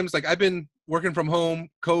 sometimes like I've been working from home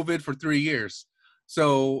COVID for 3 years.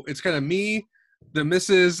 So it's kind of me, the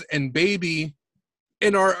missus, and baby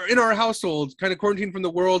in our household, kind of quarantined from the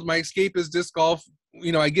world. My escape is disc golf.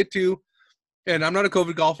 You know, I get to, and I'm not a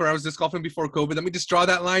COVID golfer. I was disc golfing before COVID. Let me just draw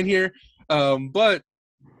that line here. But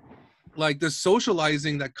like the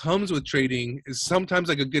socializing that comes with trading is sometimes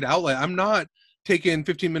like a good outlet. I'm not taking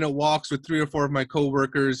 15-minute walks with 3 or 4 of my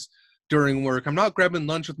coworkers during work. I'm not grabbing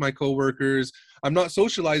lunch with my coworkers. I'm not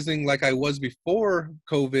socializing like I was before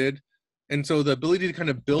COVID. And so the ability to kind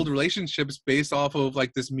of build relationships based off of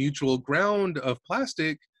like this mutual ground of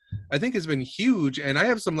plastic, I think has been huge. And I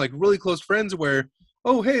have some like really close friends where,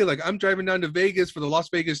 oh, hey, like I'm driving down to Vegas for the Las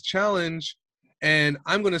Vegas Challenge, and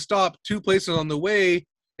I'm going to stop 2 places on the way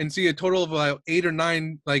and see a total of about 8 or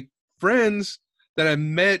 9 like friends that I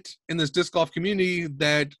met in this disc golf community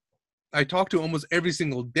that I talk to almost every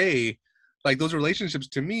single day. Like those relationships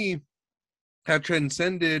to me have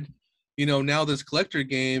transcended, you know, now this collector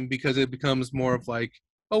game, because it becomes more of like,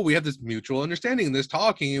 oh, we have this mutual understanding, this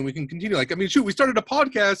talking, and we can continue. Like, I mean, shoot, we started a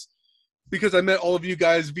podcast because I met all of you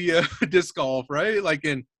guys via disc golf, right? Like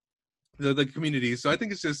in the community. So I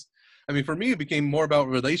think it's just, I mean, for me, it became more about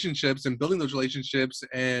relationships and building those relationships,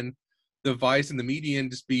 and the vice and the median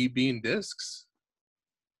just being discs.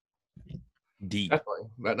 Deep.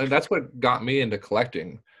 Definitely. That's what got me into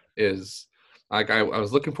collecting. Is like I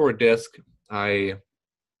was looking for a disc. I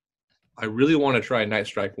really want to try Night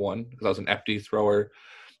Strike 1 because I was an FD thrower,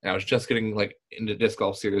 and I was just getting like into disc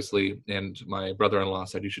golf seriously. And my brother-in-law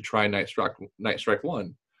said you should try Night Strike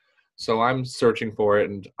 1. So I'm searching for it,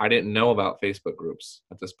 and I didn't know about Facebook groups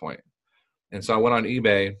at this point. And so I went on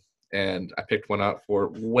eBay and I picked one up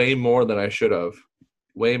for way more than I should have.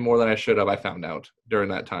 Way more than I should have, I found out during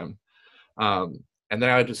that time. And then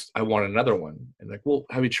I wanted another one. And like, well,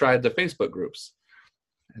 have you tried the Facebook groups?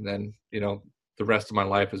 And then, you know, the rest of my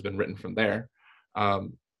life has been written from there.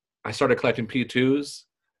 I started collecting P2s.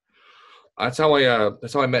 That's how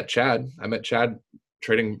I met Chad. I met Chad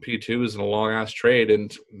trading P2s in a long ass trade.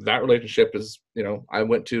 And that relationship is, you know, I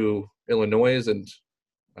went to Illinois, and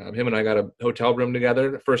him and I got a hotel room together.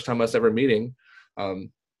 The first time us ever meeting.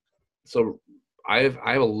 So I have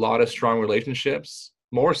a lot of strong relationships,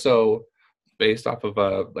 more so based off of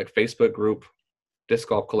like Facebook group disc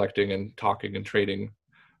golf collecting and talking and trading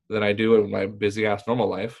than I do in my busy ass normal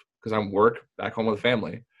life, because I'm work back home with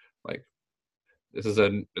family. Like it's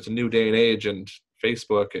a new day and age, and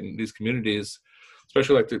Facebook and these communities,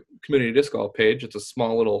 especially like the community disc golf page, it's a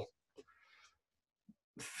small little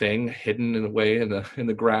thing hidden in a way in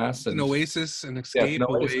the grass, and an oasis, an escape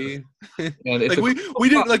away. And it's like we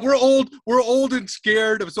didn't, like we're old and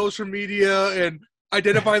scared of social media and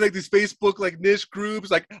identifying like these Facebook like niche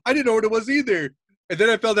groups. Like I didn't know what it was either. And then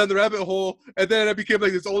I fell down the rabbit hole, and then I became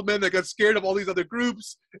like this old man that got scared of all these other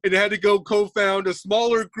groups, and had to go co-found a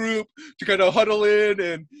smaller group to kind of huddle in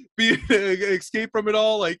and be escape from it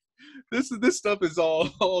all. Like this stuff is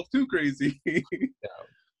all too crazy.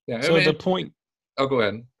 Yeah. So the point. Oh, go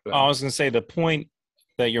ahead. I was going to say the point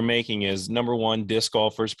that you're making is, number one, disc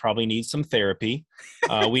golfers probably need some therapy.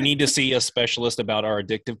 We need to see a specialist about our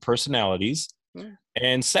addictive personalities.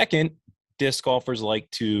 And second, disc golfers like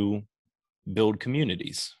to build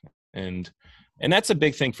communities. And that's a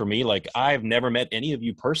big thing for me. Like I've never met any of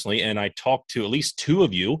you personally, and I talked to at least 2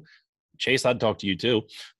 of you. Chase, I'd talk to you too.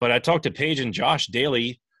 But I talked to Paige and Josh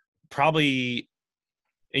daily, probably.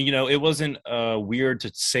 You know, it wasn't weird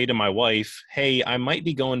to say to my wife, hey, I might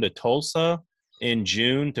be going to Tulsa in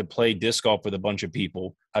June to play disc golf with a bunch of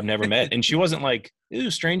people I've never met. And she wasn't like, ooh,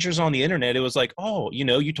 strangers on the internet. It was like, oh,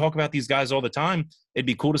 you talk about these guys all the time. It'd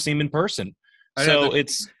be cool to see them in person. So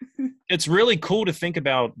it's really cool to think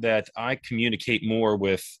about that I communicate more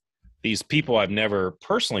with these people I've never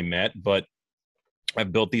personally met, but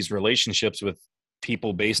I've built these relationships with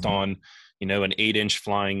people based on, an 8-inch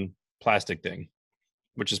flying plastic thing,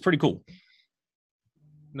 which is pretty cool.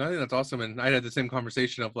 No, I think that's awesome. And I had the same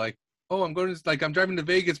conversation of like, oh, I'm driving to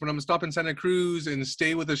Vegas, but I'm gonna stop in Santa Cruz and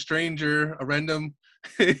stay with a stranger, a random,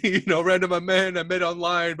 random man I met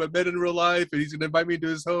online, but met in real life, and he's gonna invite me to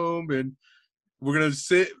his home, and we're gonna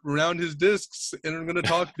sit around his discs, and I'm gonna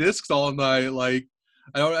talk discs all night. Like,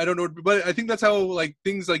 I don't know, but I think that's how like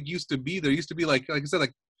things like used to be. There used to be like I said,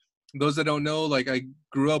 like those that don't know, like I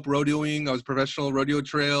grew up rodeoing. I was professional rodeo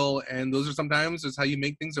trail, and those are sometimes is how you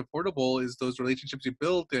make things affordable. Is those relationships you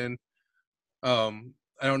built, and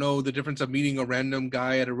I don't know the difference of meeting a random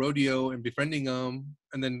guy at a rodeo and befriending him,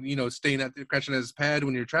 and then staying crashing at his pad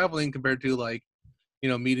when you're traveling, compared to like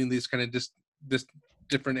meeting these kind of this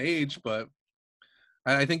different age. But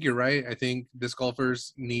I think you're right. I think disc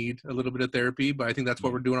golfers need a little bit of therapy, but I think that's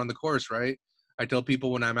what we're doing on the course, right? I tell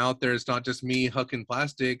people when I'm out there, it's not just me hucking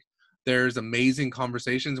plastic. There's amazing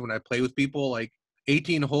conversations when I play with people, like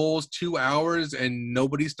 18 holes, 2 hours, and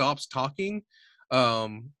nobody stops talking.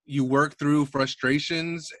 You work through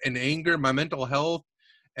frustrations and anger, my mental health,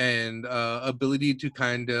 and ability to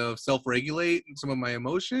kind of self-regulate some of my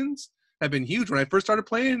emotions have been huge. When I first started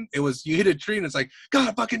playing, it was you hit a tree and it's like,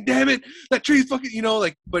 God fucking damn it, that tree's fucking,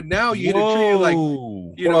 but now you hit a tree, like,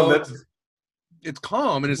 it's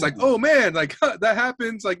calm and it's like, oh man, like that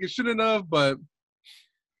happens, like it shouldn't have, but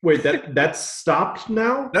wait, that's stopped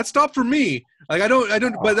now? That stopped for me. Like I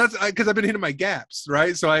don't, but that's because I've been hitting my gaps,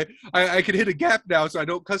 right? So I can hit a gap now, so I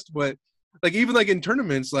don't cuss. But like even like in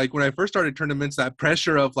tournaments, like when I first started tournaments, that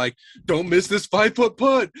pressure of like, don't miss this 5-foot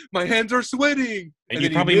putt, my hands are sweating, and you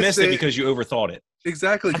probably missed it because you overthought it.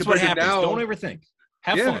 Exactly. That's what happens. Don't overthink.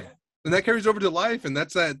 Have fun. And that carries over to life, and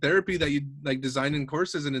that's that therapy that you like design in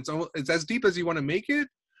courses, and it's as deep as you want to make it,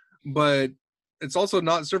 but it's also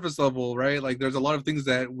not surface level, right? Like there's a lot of things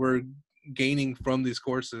that we're gaining from these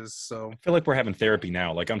courses. So I feel like we're having therapy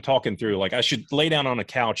now. Like I'm talking through, like I should lay down on a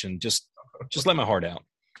couch and just let my heart out.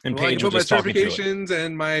 And I can put my certifications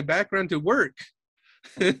and my background to work.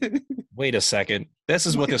 Wait a second. This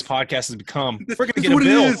is what this podcast has become. We're going to get a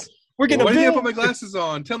bill. We're getting a bill. Why do I put my glasses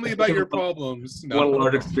on? Tell me about your problems. No. One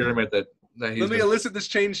large experiment that let me elicit this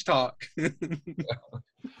change talk.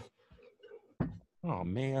 Oh,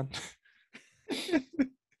 man.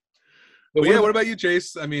 But yeah, what about you,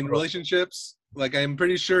 Chase? I mean, relationships. Like, I'm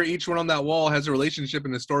pretty sure each one on that wall has a relationship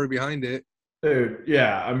and a story behind it. Dude,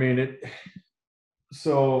 yeah. I mean,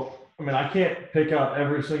 I can't pick out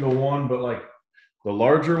every single one, but like the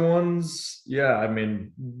larger ones, yeah. I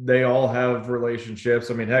mean, they all have relationships.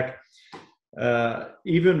 I mean, heck,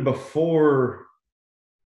 even before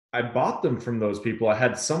I bought them from those people, I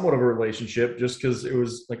had somewhat of a relationship just because it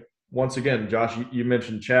was like, once again, Josh, you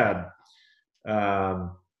mentioned Chad.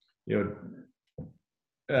 Greg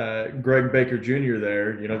Baker Jr.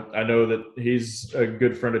 there, I know that he's a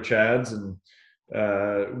good friend of Chad's, and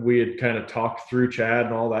we had kind of talked through Chad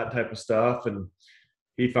and all that type of stuff. And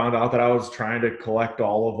he found out that I was trying to collect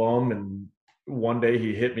all of them. And one day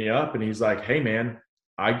he hit me up and he's like, hey man,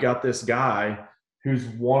 I got this guy who's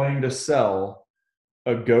wanting to sell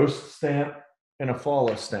a ghost stamp and a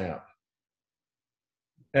flawless stamp.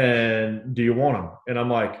 And do you want them? And I'm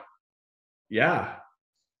like, yeah.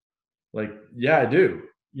 Like, yeah, I do,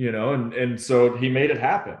 and so he made it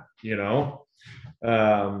happen, and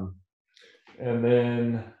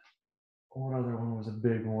then what other one was a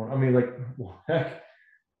big one? I mean, like, heck,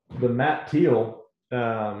 the Matt Teal,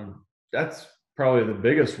 that's probably the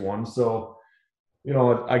biggest one. So,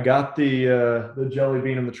 I got the jelly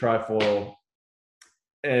bean and the trifoil,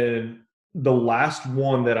 and the last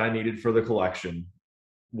one that I needed for the collection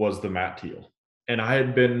was the Matt Teal. And I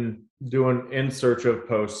had been doing in search of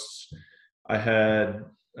posts. I had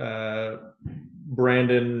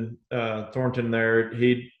Brandon Thornton there.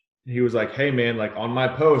 He was like, hey man, like on my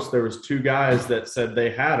post, there was 2 guys that said they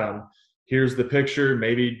had them. Here's the picture,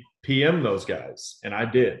 maybe PM those guys. And I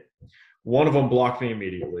did. One of them blocked me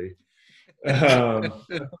immediately.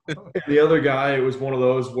 The other guy, it was one of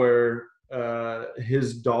those where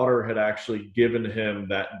his daughter had actually given him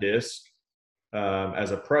that disc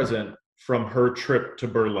as a present from her trip to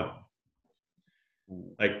Berlin.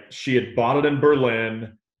 Like she had bought it in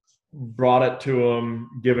Berlin, brought it to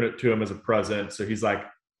him, given it to him as a present. So he's like,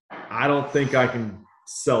 I don't think I can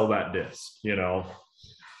sell that disc, And I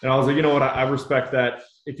was like, you know what? I respect that.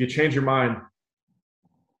 If you change your mind,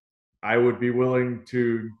 I would be willing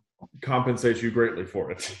to compensate you greatly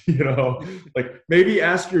for it. Like maybe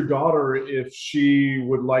ask your daughter if she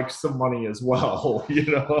would like some money as well.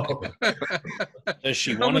 Does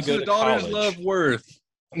she How want to much go is to a daughter's college? love worth?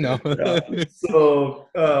 No. Yeah. So,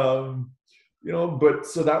 but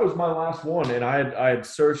so that was my last one, and I had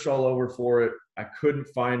searched all over for it. I couldn't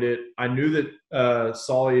find it. I knew that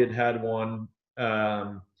Solly had one,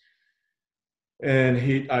 and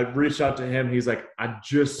I reached out to him. He's like, I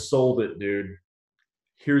just sold it, dude.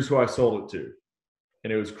 Here's who I sold it to,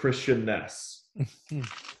 and it was Christian Ness.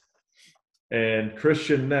 And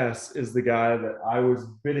Christian Ness is the guy that I was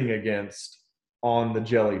bidding against on the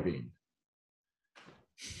jelly bean.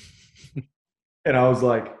 And I was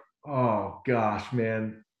like, oh gosh,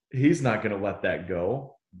 man, he's not going to let that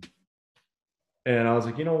go. And I was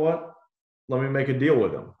like, you know what? Let me make a deal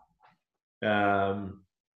with him.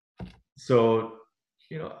 So,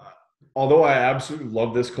 although I absolutely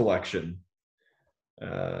love this collection,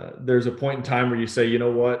 there's a point in time where you say, you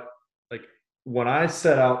know what? Like when I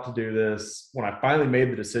set out to do this, when I finally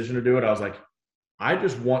made the decision to do it, I was like, I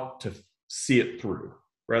just want to see it through,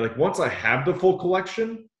 right? Like once I have the full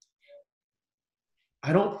collection,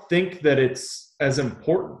 I don't think that it's as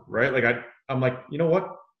important, right? Like I'm like, you know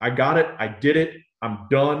what? I got it. I did it. I'm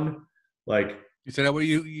done. Like you set out what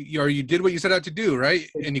you did what you set out to do, right?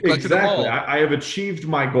 And you collected exactly. them all. I have achieved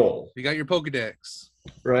my goal. You got your Pokedex.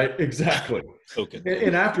 Right. Exactly. Okay.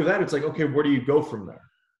 And after that, it's like, okay, where do you go from there?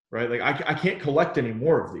 Right. Like I can't collect any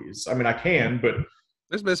more of these. I mean, I can, but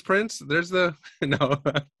there's misprints. There's the no.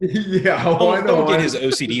 Yeah. Don't get his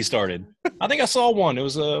OCD started. I think I saw one. It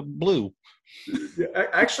was blue.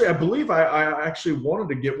 Actually, I believe I actually wanted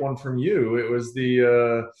to get one from you. It was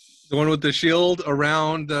the one with the shield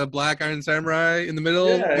around the Black Iron Samurai in the middle.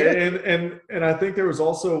 Yeah. And I think there was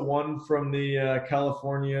also one from the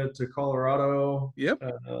California to Colorado. Yep,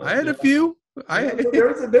 I had a few.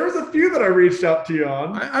 There was a few that I reached out to you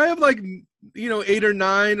on. I have like 8 or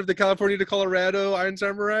 9 of the California to Colorado Iron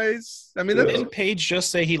Samurais. I mean, didn't Paige just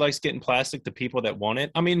say he likes getting plastic to people that want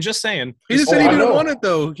it? I mean, just saying. He just said he didn't want it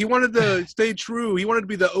though. He wanted to stay true. He wanted to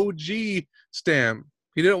be the OG stamp.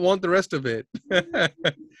 He didn't want the rest of it. But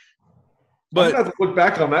I'm gonna have to look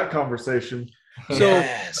back on that conversation. So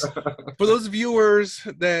yes. For those viewers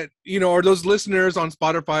that or those listeners on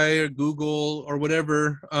Spotify or Google or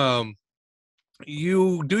whatever,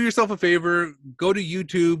 you do yourself a favor, go to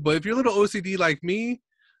YouTube. But if you're a little OCD like me,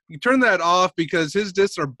 you turn that off because his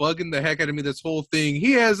discs are bugging the heck out of me. This whole thing,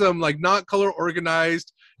 he has them like not color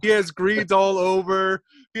organized. He has greens all over.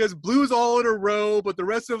 He has blues all in a row, but the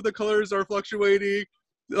rest of the colors are fluctuating.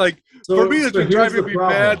 Like for me, it's been driving me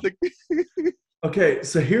mad. Okay,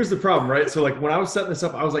 so here's the problem, right? So like when I was setting this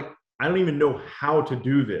up, I was like, I don't even know how to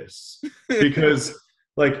do this because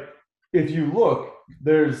like if you look,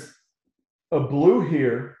 there's a blue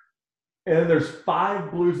here, and there's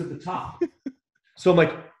 5 blues at the top. So I'm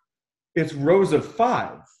like, it's rows of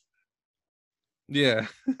 5. Yeah.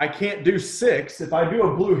 I can't do 6. If I do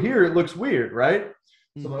a blue here, it looks weird, right?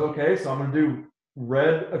 So I'm like, okay, so I'm going to do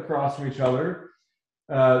red across from each other.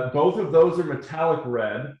 Both of those are metallic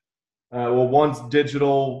red. Well, one's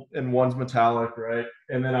digital and one's metallic, right?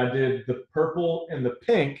 And then I did the purple and the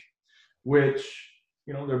pink, which,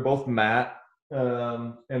 they're both matte.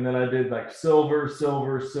 And then I did like silver,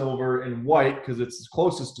 and white because it's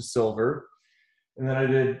closest to silver. And then I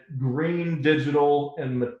did green, digital,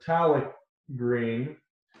 and metallic green.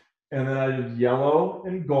 And then I did yellow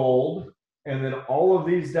and gold. And then all of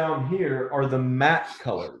these down here are the matte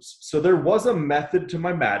colors. So there was a method to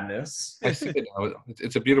my madness. I see it now.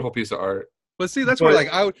 It's a beautiful piece of art. But see, that's where like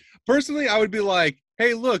I would be like,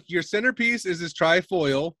 hey, look, your centerpiece is this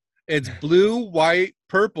trifoil. It's blue, white,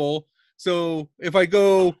 purple. So if I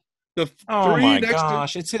go the three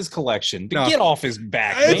next it's his collection. Get off his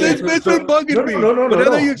back. It's been bugging me. No, but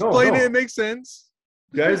now that you explain it, it makes sense.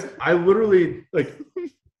 Guys, I literally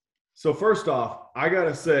so first off, I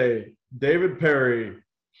gotta say, David Perry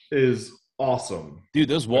is awesome. Dude,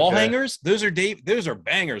 those wall hangers, those are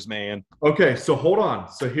bangers, man. Okay, so hold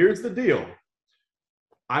on. So here's the deal.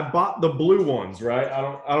 I bought the blue ones, right?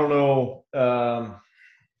 I don't know.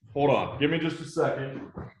 Hold on. Give me just a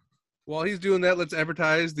second. While he's doing that, let's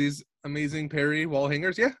advertise these amazing Perry wall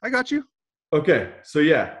hangers. Yeah, I got you. Okay,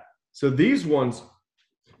 so these ones,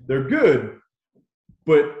 they're good,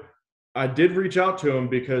 but I did reach out to him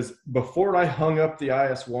because before I hung up the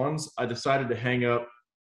IS-1s, I decided to hang up,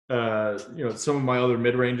 some of my other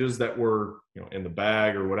mid-ranges that were, in the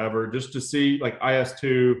bag or whatever, just to see, like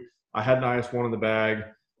IS-2, I had an IS-1 in the bag.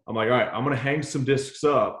 I'm like, all right, I'm going to hang some discs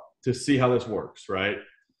up to see how this works, right?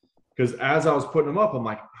 Because as I was putting them up, I'm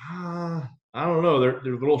like, I don't know,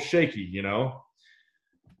 they're a little shaky, you know?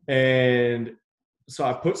 And so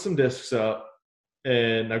I put some discs up,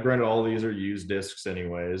 and now granted all these are used discs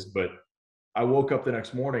anyways, but I woke up the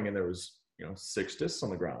next morning and there was, 6 discs on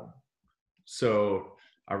the ground. So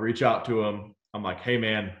I reach out to him. I'm like, hey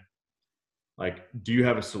man, like, do you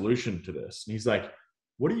have a solution to this? And he's like,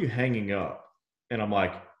 what are you hanging up? And I'm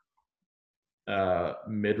like,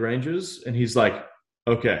 mid ranges. And he's like,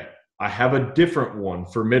 okay, I have a different one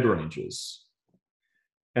for mid ranges.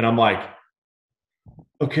 And I'm like,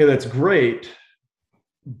 okay, that's great,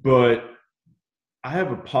 but I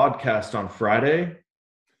have a podcast on Friday,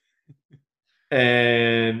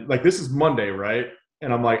 and like, this is Monday, right?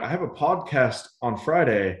 And I'm like, I have a podcast on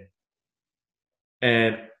Friday,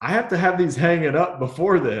 and I have to have these hanging up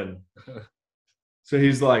before then. So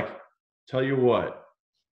he's like, tell you what,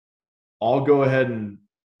 I'll go ahead and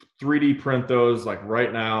 3D print those like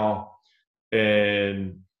right now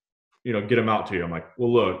and, get them out to you. I'm like,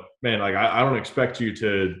 well, look, man, like I don't expect you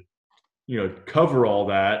to, cover all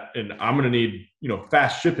that, and I'm going to need,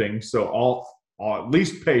 fast shipping. So I'll at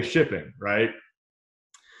least pay shipping. Right.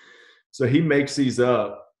 So he makes these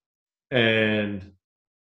up, and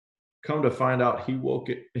come to find out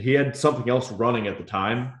he had something else running at the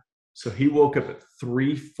time. So he woke up at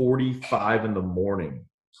 3:45 in the morning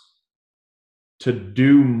to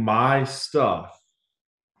do my stuff,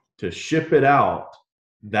 to ship it out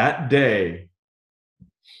that day.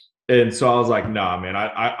 And so I was like, nah, man,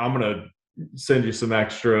 I'm going to send you some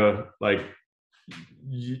extra, like,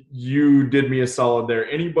 you did me a solid there.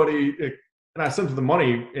 Anybody, and I sent him the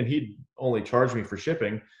money, and he'd only charged me for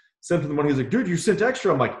shipping. Sent him the money. He's like, dude, you sent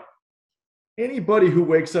extra. I'm like, anybody who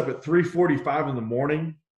wakes up at 3:45 in the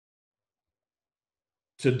morning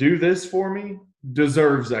to do this for me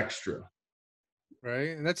deserves extra.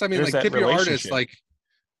 Right. And that's, I mean, There's like, that tip your artists, relationship. like,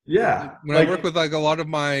 Yeah. when I work with like a lot of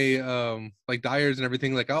my like dyers and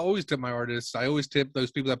everything, like I always tip my artists. I always tip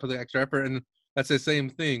those people that put the extra effort, and that's the same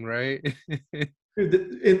thing, right?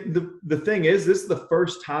 The thing is, this is the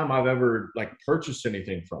first time I've ever like purchased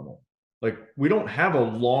anything from him. Like, we don't have a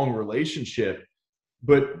long relationship,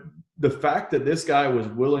 but the fact that this guy was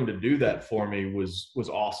willing to do that for me was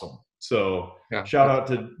awesome. So yeah, shout out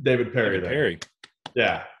to David Perry.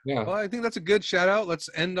 Yeah. Well, I think that's a good shout out. Let's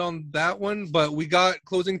end on that one. But we got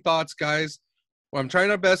closing thoughts, guys. Well, I'm trying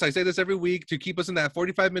our best. I say this every week to keep us in that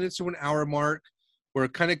 45 minutes to an hour mark. We're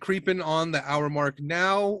kind of creeping on the hour mark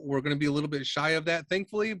now. We're going to be a little bit shy of that,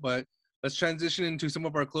 thankfully, but let's transition into some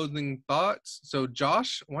of our closing thoughts. So,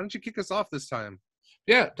 Josh, why don't you kick us off this time?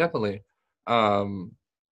 Yeah, definitely.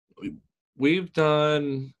 We've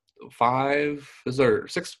done 6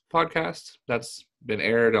 podcasts that's been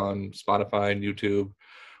aired on Spotify and YouTube.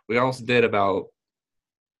 We also did about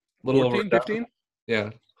a little 14, over 15? Yeah,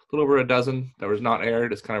 a little over a dozen that was not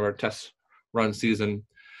aired. It's kind of our test run season.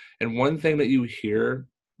 And one thing that you hear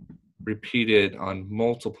repeated on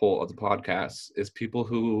multiple of the podcasts is people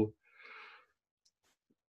who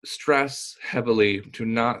stress heavily to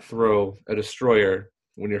not throw a destroyer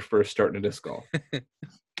when you're first starting a disc golf.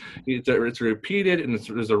 It's repeated, and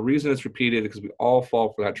there's a reason it's repeated, because we all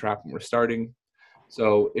fall for that trap when we're starting.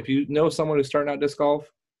 So if you know someone who's starting out disc golf,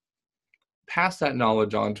 pass that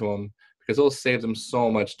knowledge on to them, because it'll save them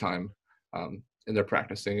so much time in their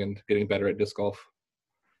practicing and getting better at disc golf.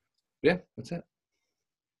 Yeah, that's it.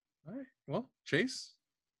 All right. Well, Chase?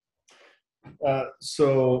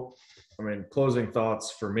 So, I mean, closing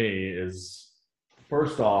thoughts for me is,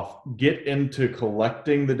 first off, get into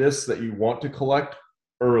collecting the discs that you want to collect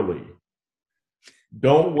early.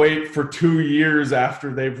 Don't wait for 2 years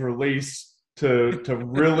after they've released to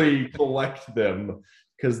really collect them,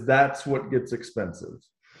 because that's what gets expensive.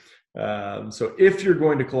 So if you're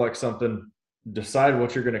going to collect something, decide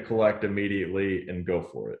what you're going to collect immediately and go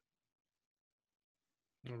for it.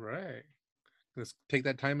 All right. Let's take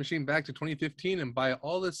that time machine back to 2015 and buy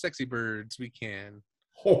all the sexy birds we can.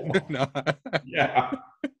 Oh my. No. Yeah.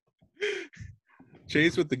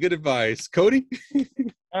 Chase with the good advice. Cody?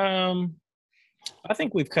 I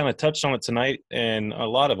think we've kind of touched on it tonight in a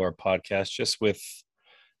lot of our podcasts, just with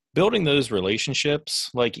building those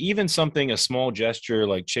relationships. Like, even a small gesture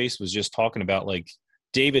like Chase was just talking about, like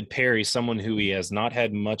David Perry, someone who he has not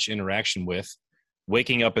had much interaction with,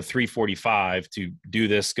 waking up at 3:45 to do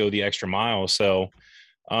this, go the extra mile. So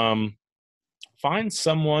find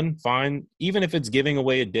someone, even if it's giving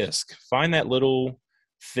away a disc, find that little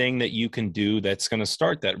thing that you can do that's going to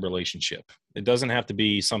start that relationship. It doesn't have to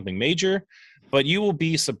be something major, but you will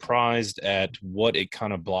be surprised at what it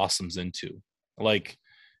kind of blossoms into. Like,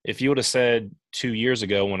 if you would have said 2 years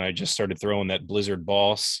ago, when I just started throwing that Blizzard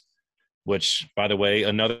Boss, which, by the way,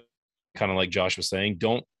 another kind of like Josh was saying,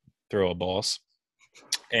 don't throw a boss.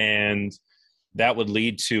 And that would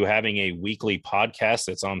lead to having a weekly podcast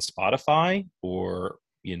that's on Spotify or,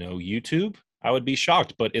 YouTube. I would be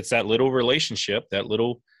shocked, but it's that little relationship, that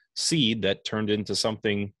little seed that turned into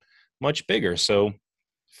something much bigger. So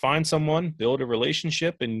find someone, build a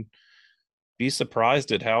relationship, and be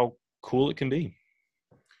surprised at how cool it can be.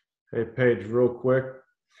 Hey, Paige, real quick,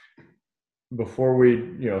 before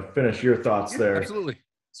we, finish your thoughts there. Absolutely.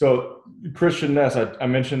 So Christian Ness, I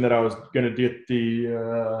mentioned that I was going to get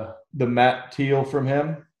the Matt Teal from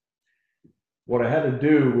him. What I had to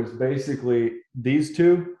do was basically these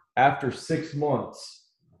two, after 6 months,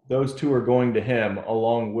 those two are going to him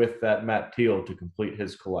along with that Matt Teal to complete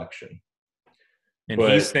his collection. And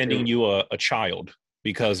he's sending you a child,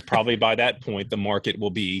 because probably by that point, the market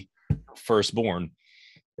will be firstborn.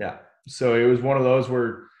 Yeah. So it was one of those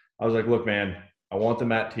where I was like, look, man, I want the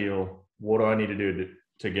Matt Teal. What do I need to do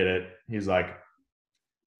to get it? He's like,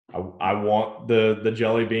 I want the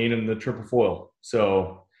jelly bean and the triple foil.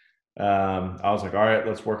 So I was like, all right,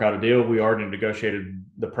 let's work out a deal. We already negotiated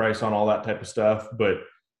the price on all that type of stuff, but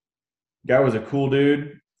guy was a cool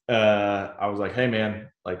dude. I was like, hey man,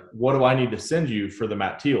 like, what do I need to send you for the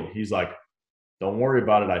Matt Teal? He's like, don't worry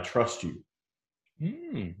about it. I trust you.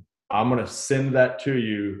 I'm going to send that to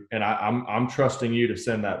you. And I'm trusting you to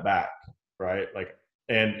send that back. Right. Like,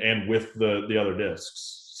 and with the other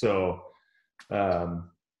discs. So,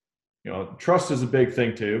 trust is a big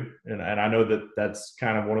thing too. And I know that's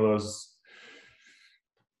kind of one of those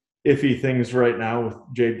iffy things right now with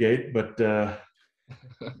Jade Gate, but I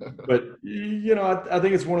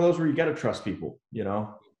think it's one of those where you got to trust people,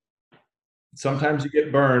 sometimes you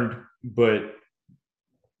get burned, but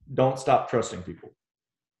don't stop trusting people.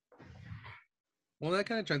 Well, that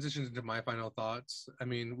kind of transitions into my final thoughts. I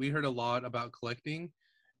mean, we heard a lot about collecting,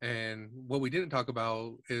 and what we didn't talk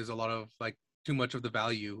about is a lot of like too much of the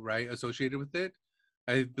value, right, associated with it.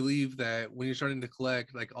 I believe that when you're starting to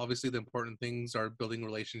collect, like obviously the important things are building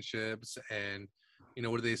relationships, and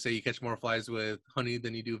what do they say? You catch more flies with honey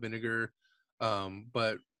than you do vinegar.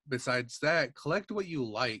 But besides that, collect what you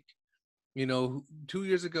like. 2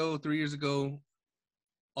 years ago, 3 years ago,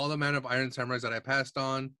 all the amount of Iron Samurais that I passed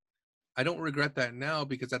on, I don't regret that now,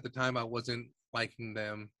 because at the time I wasn't liking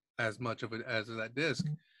them as much of it as that disc.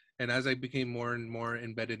 And as I became more and more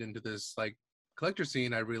embedded into this like collector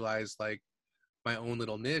scene, I realized like my own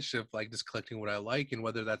little niche of like just collecting what I like, and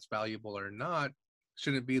whether that's valuable or not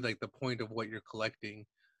shouldn't be like the point of what you're collecting,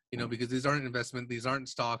 because these aren't investment, these aren't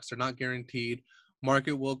stocks, they're not guaranteed.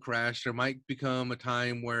 Market will crash. There might become a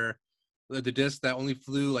time where the disc that only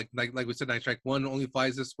flew like we said, Night Strike 1 only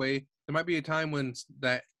flies this way. There might be a time when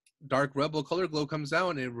that Dark Rebel Color Glow comes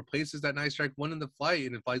out and it replaces that Night Strike 1 in the flight,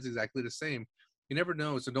 and it flies exactly the same. You never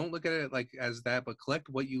know. So don't look at it like as that, but collect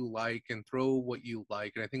what you like and throw what you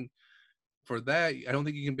like. And I think for that, I don't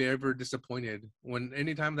think you can be ever disappointed.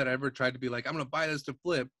 Anytime that I ever tried to be like, I'm going to buy this to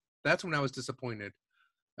flip, that's when I was disappointed.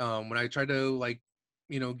 When I tried to like,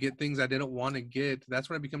 get things I didn't want to get, that's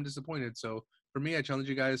when I become disappointed. So for me, I challenge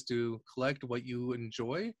you guys to collect what you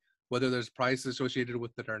enjoy, whether there's price associated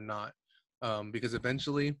with it or not. Because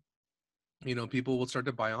eventually, people will start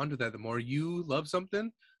to buy onto that. The more you love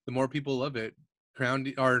something, the more people love it. Crowned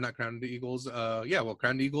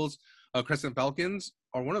Eagles, Crescent Falcons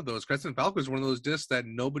are one of those. Crescent Falcons were one of those discs that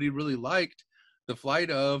nobody really liked the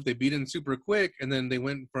flight of. They beat in super quick, and then they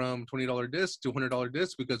went from $20 discs to $100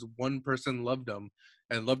 discs because one person loved them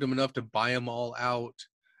and loved them enough to buy them all out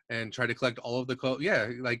and try to collect all of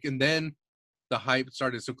the and then the hype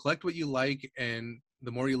started. So collect what you like, and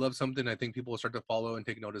the more you love something, I think people will start to follow and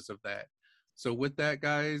take notice of that. So with that,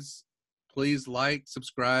 guys, please like,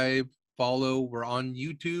 subscribe, follow. We're on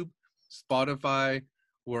YouTube, Spotify,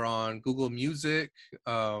 we're on Google Music,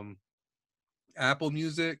 Apple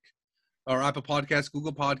Music, or Apple Podcasts,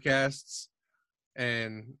 Google Podcasts,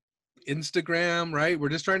 and Instagram, right? We're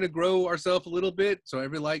just trying to grow ourselves a little bit, so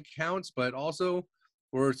every like counts, but also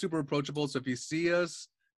we're super approachable. So if you see us,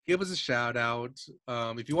 give us a shout out.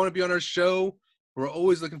 If you want to be on our show, we're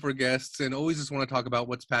always looking for guests and always just want to talk about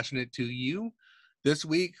what's passionate to you. This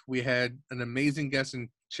week, we had an amazing guest in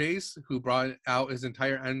Chase, who brought out his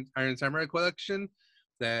entire Iron Samurai collection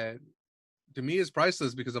that, to me, is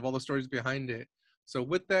priceless because of all the stories behind it. So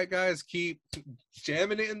with that, guys, keep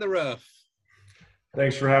jamming it in the rough.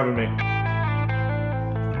 Thanks for having me.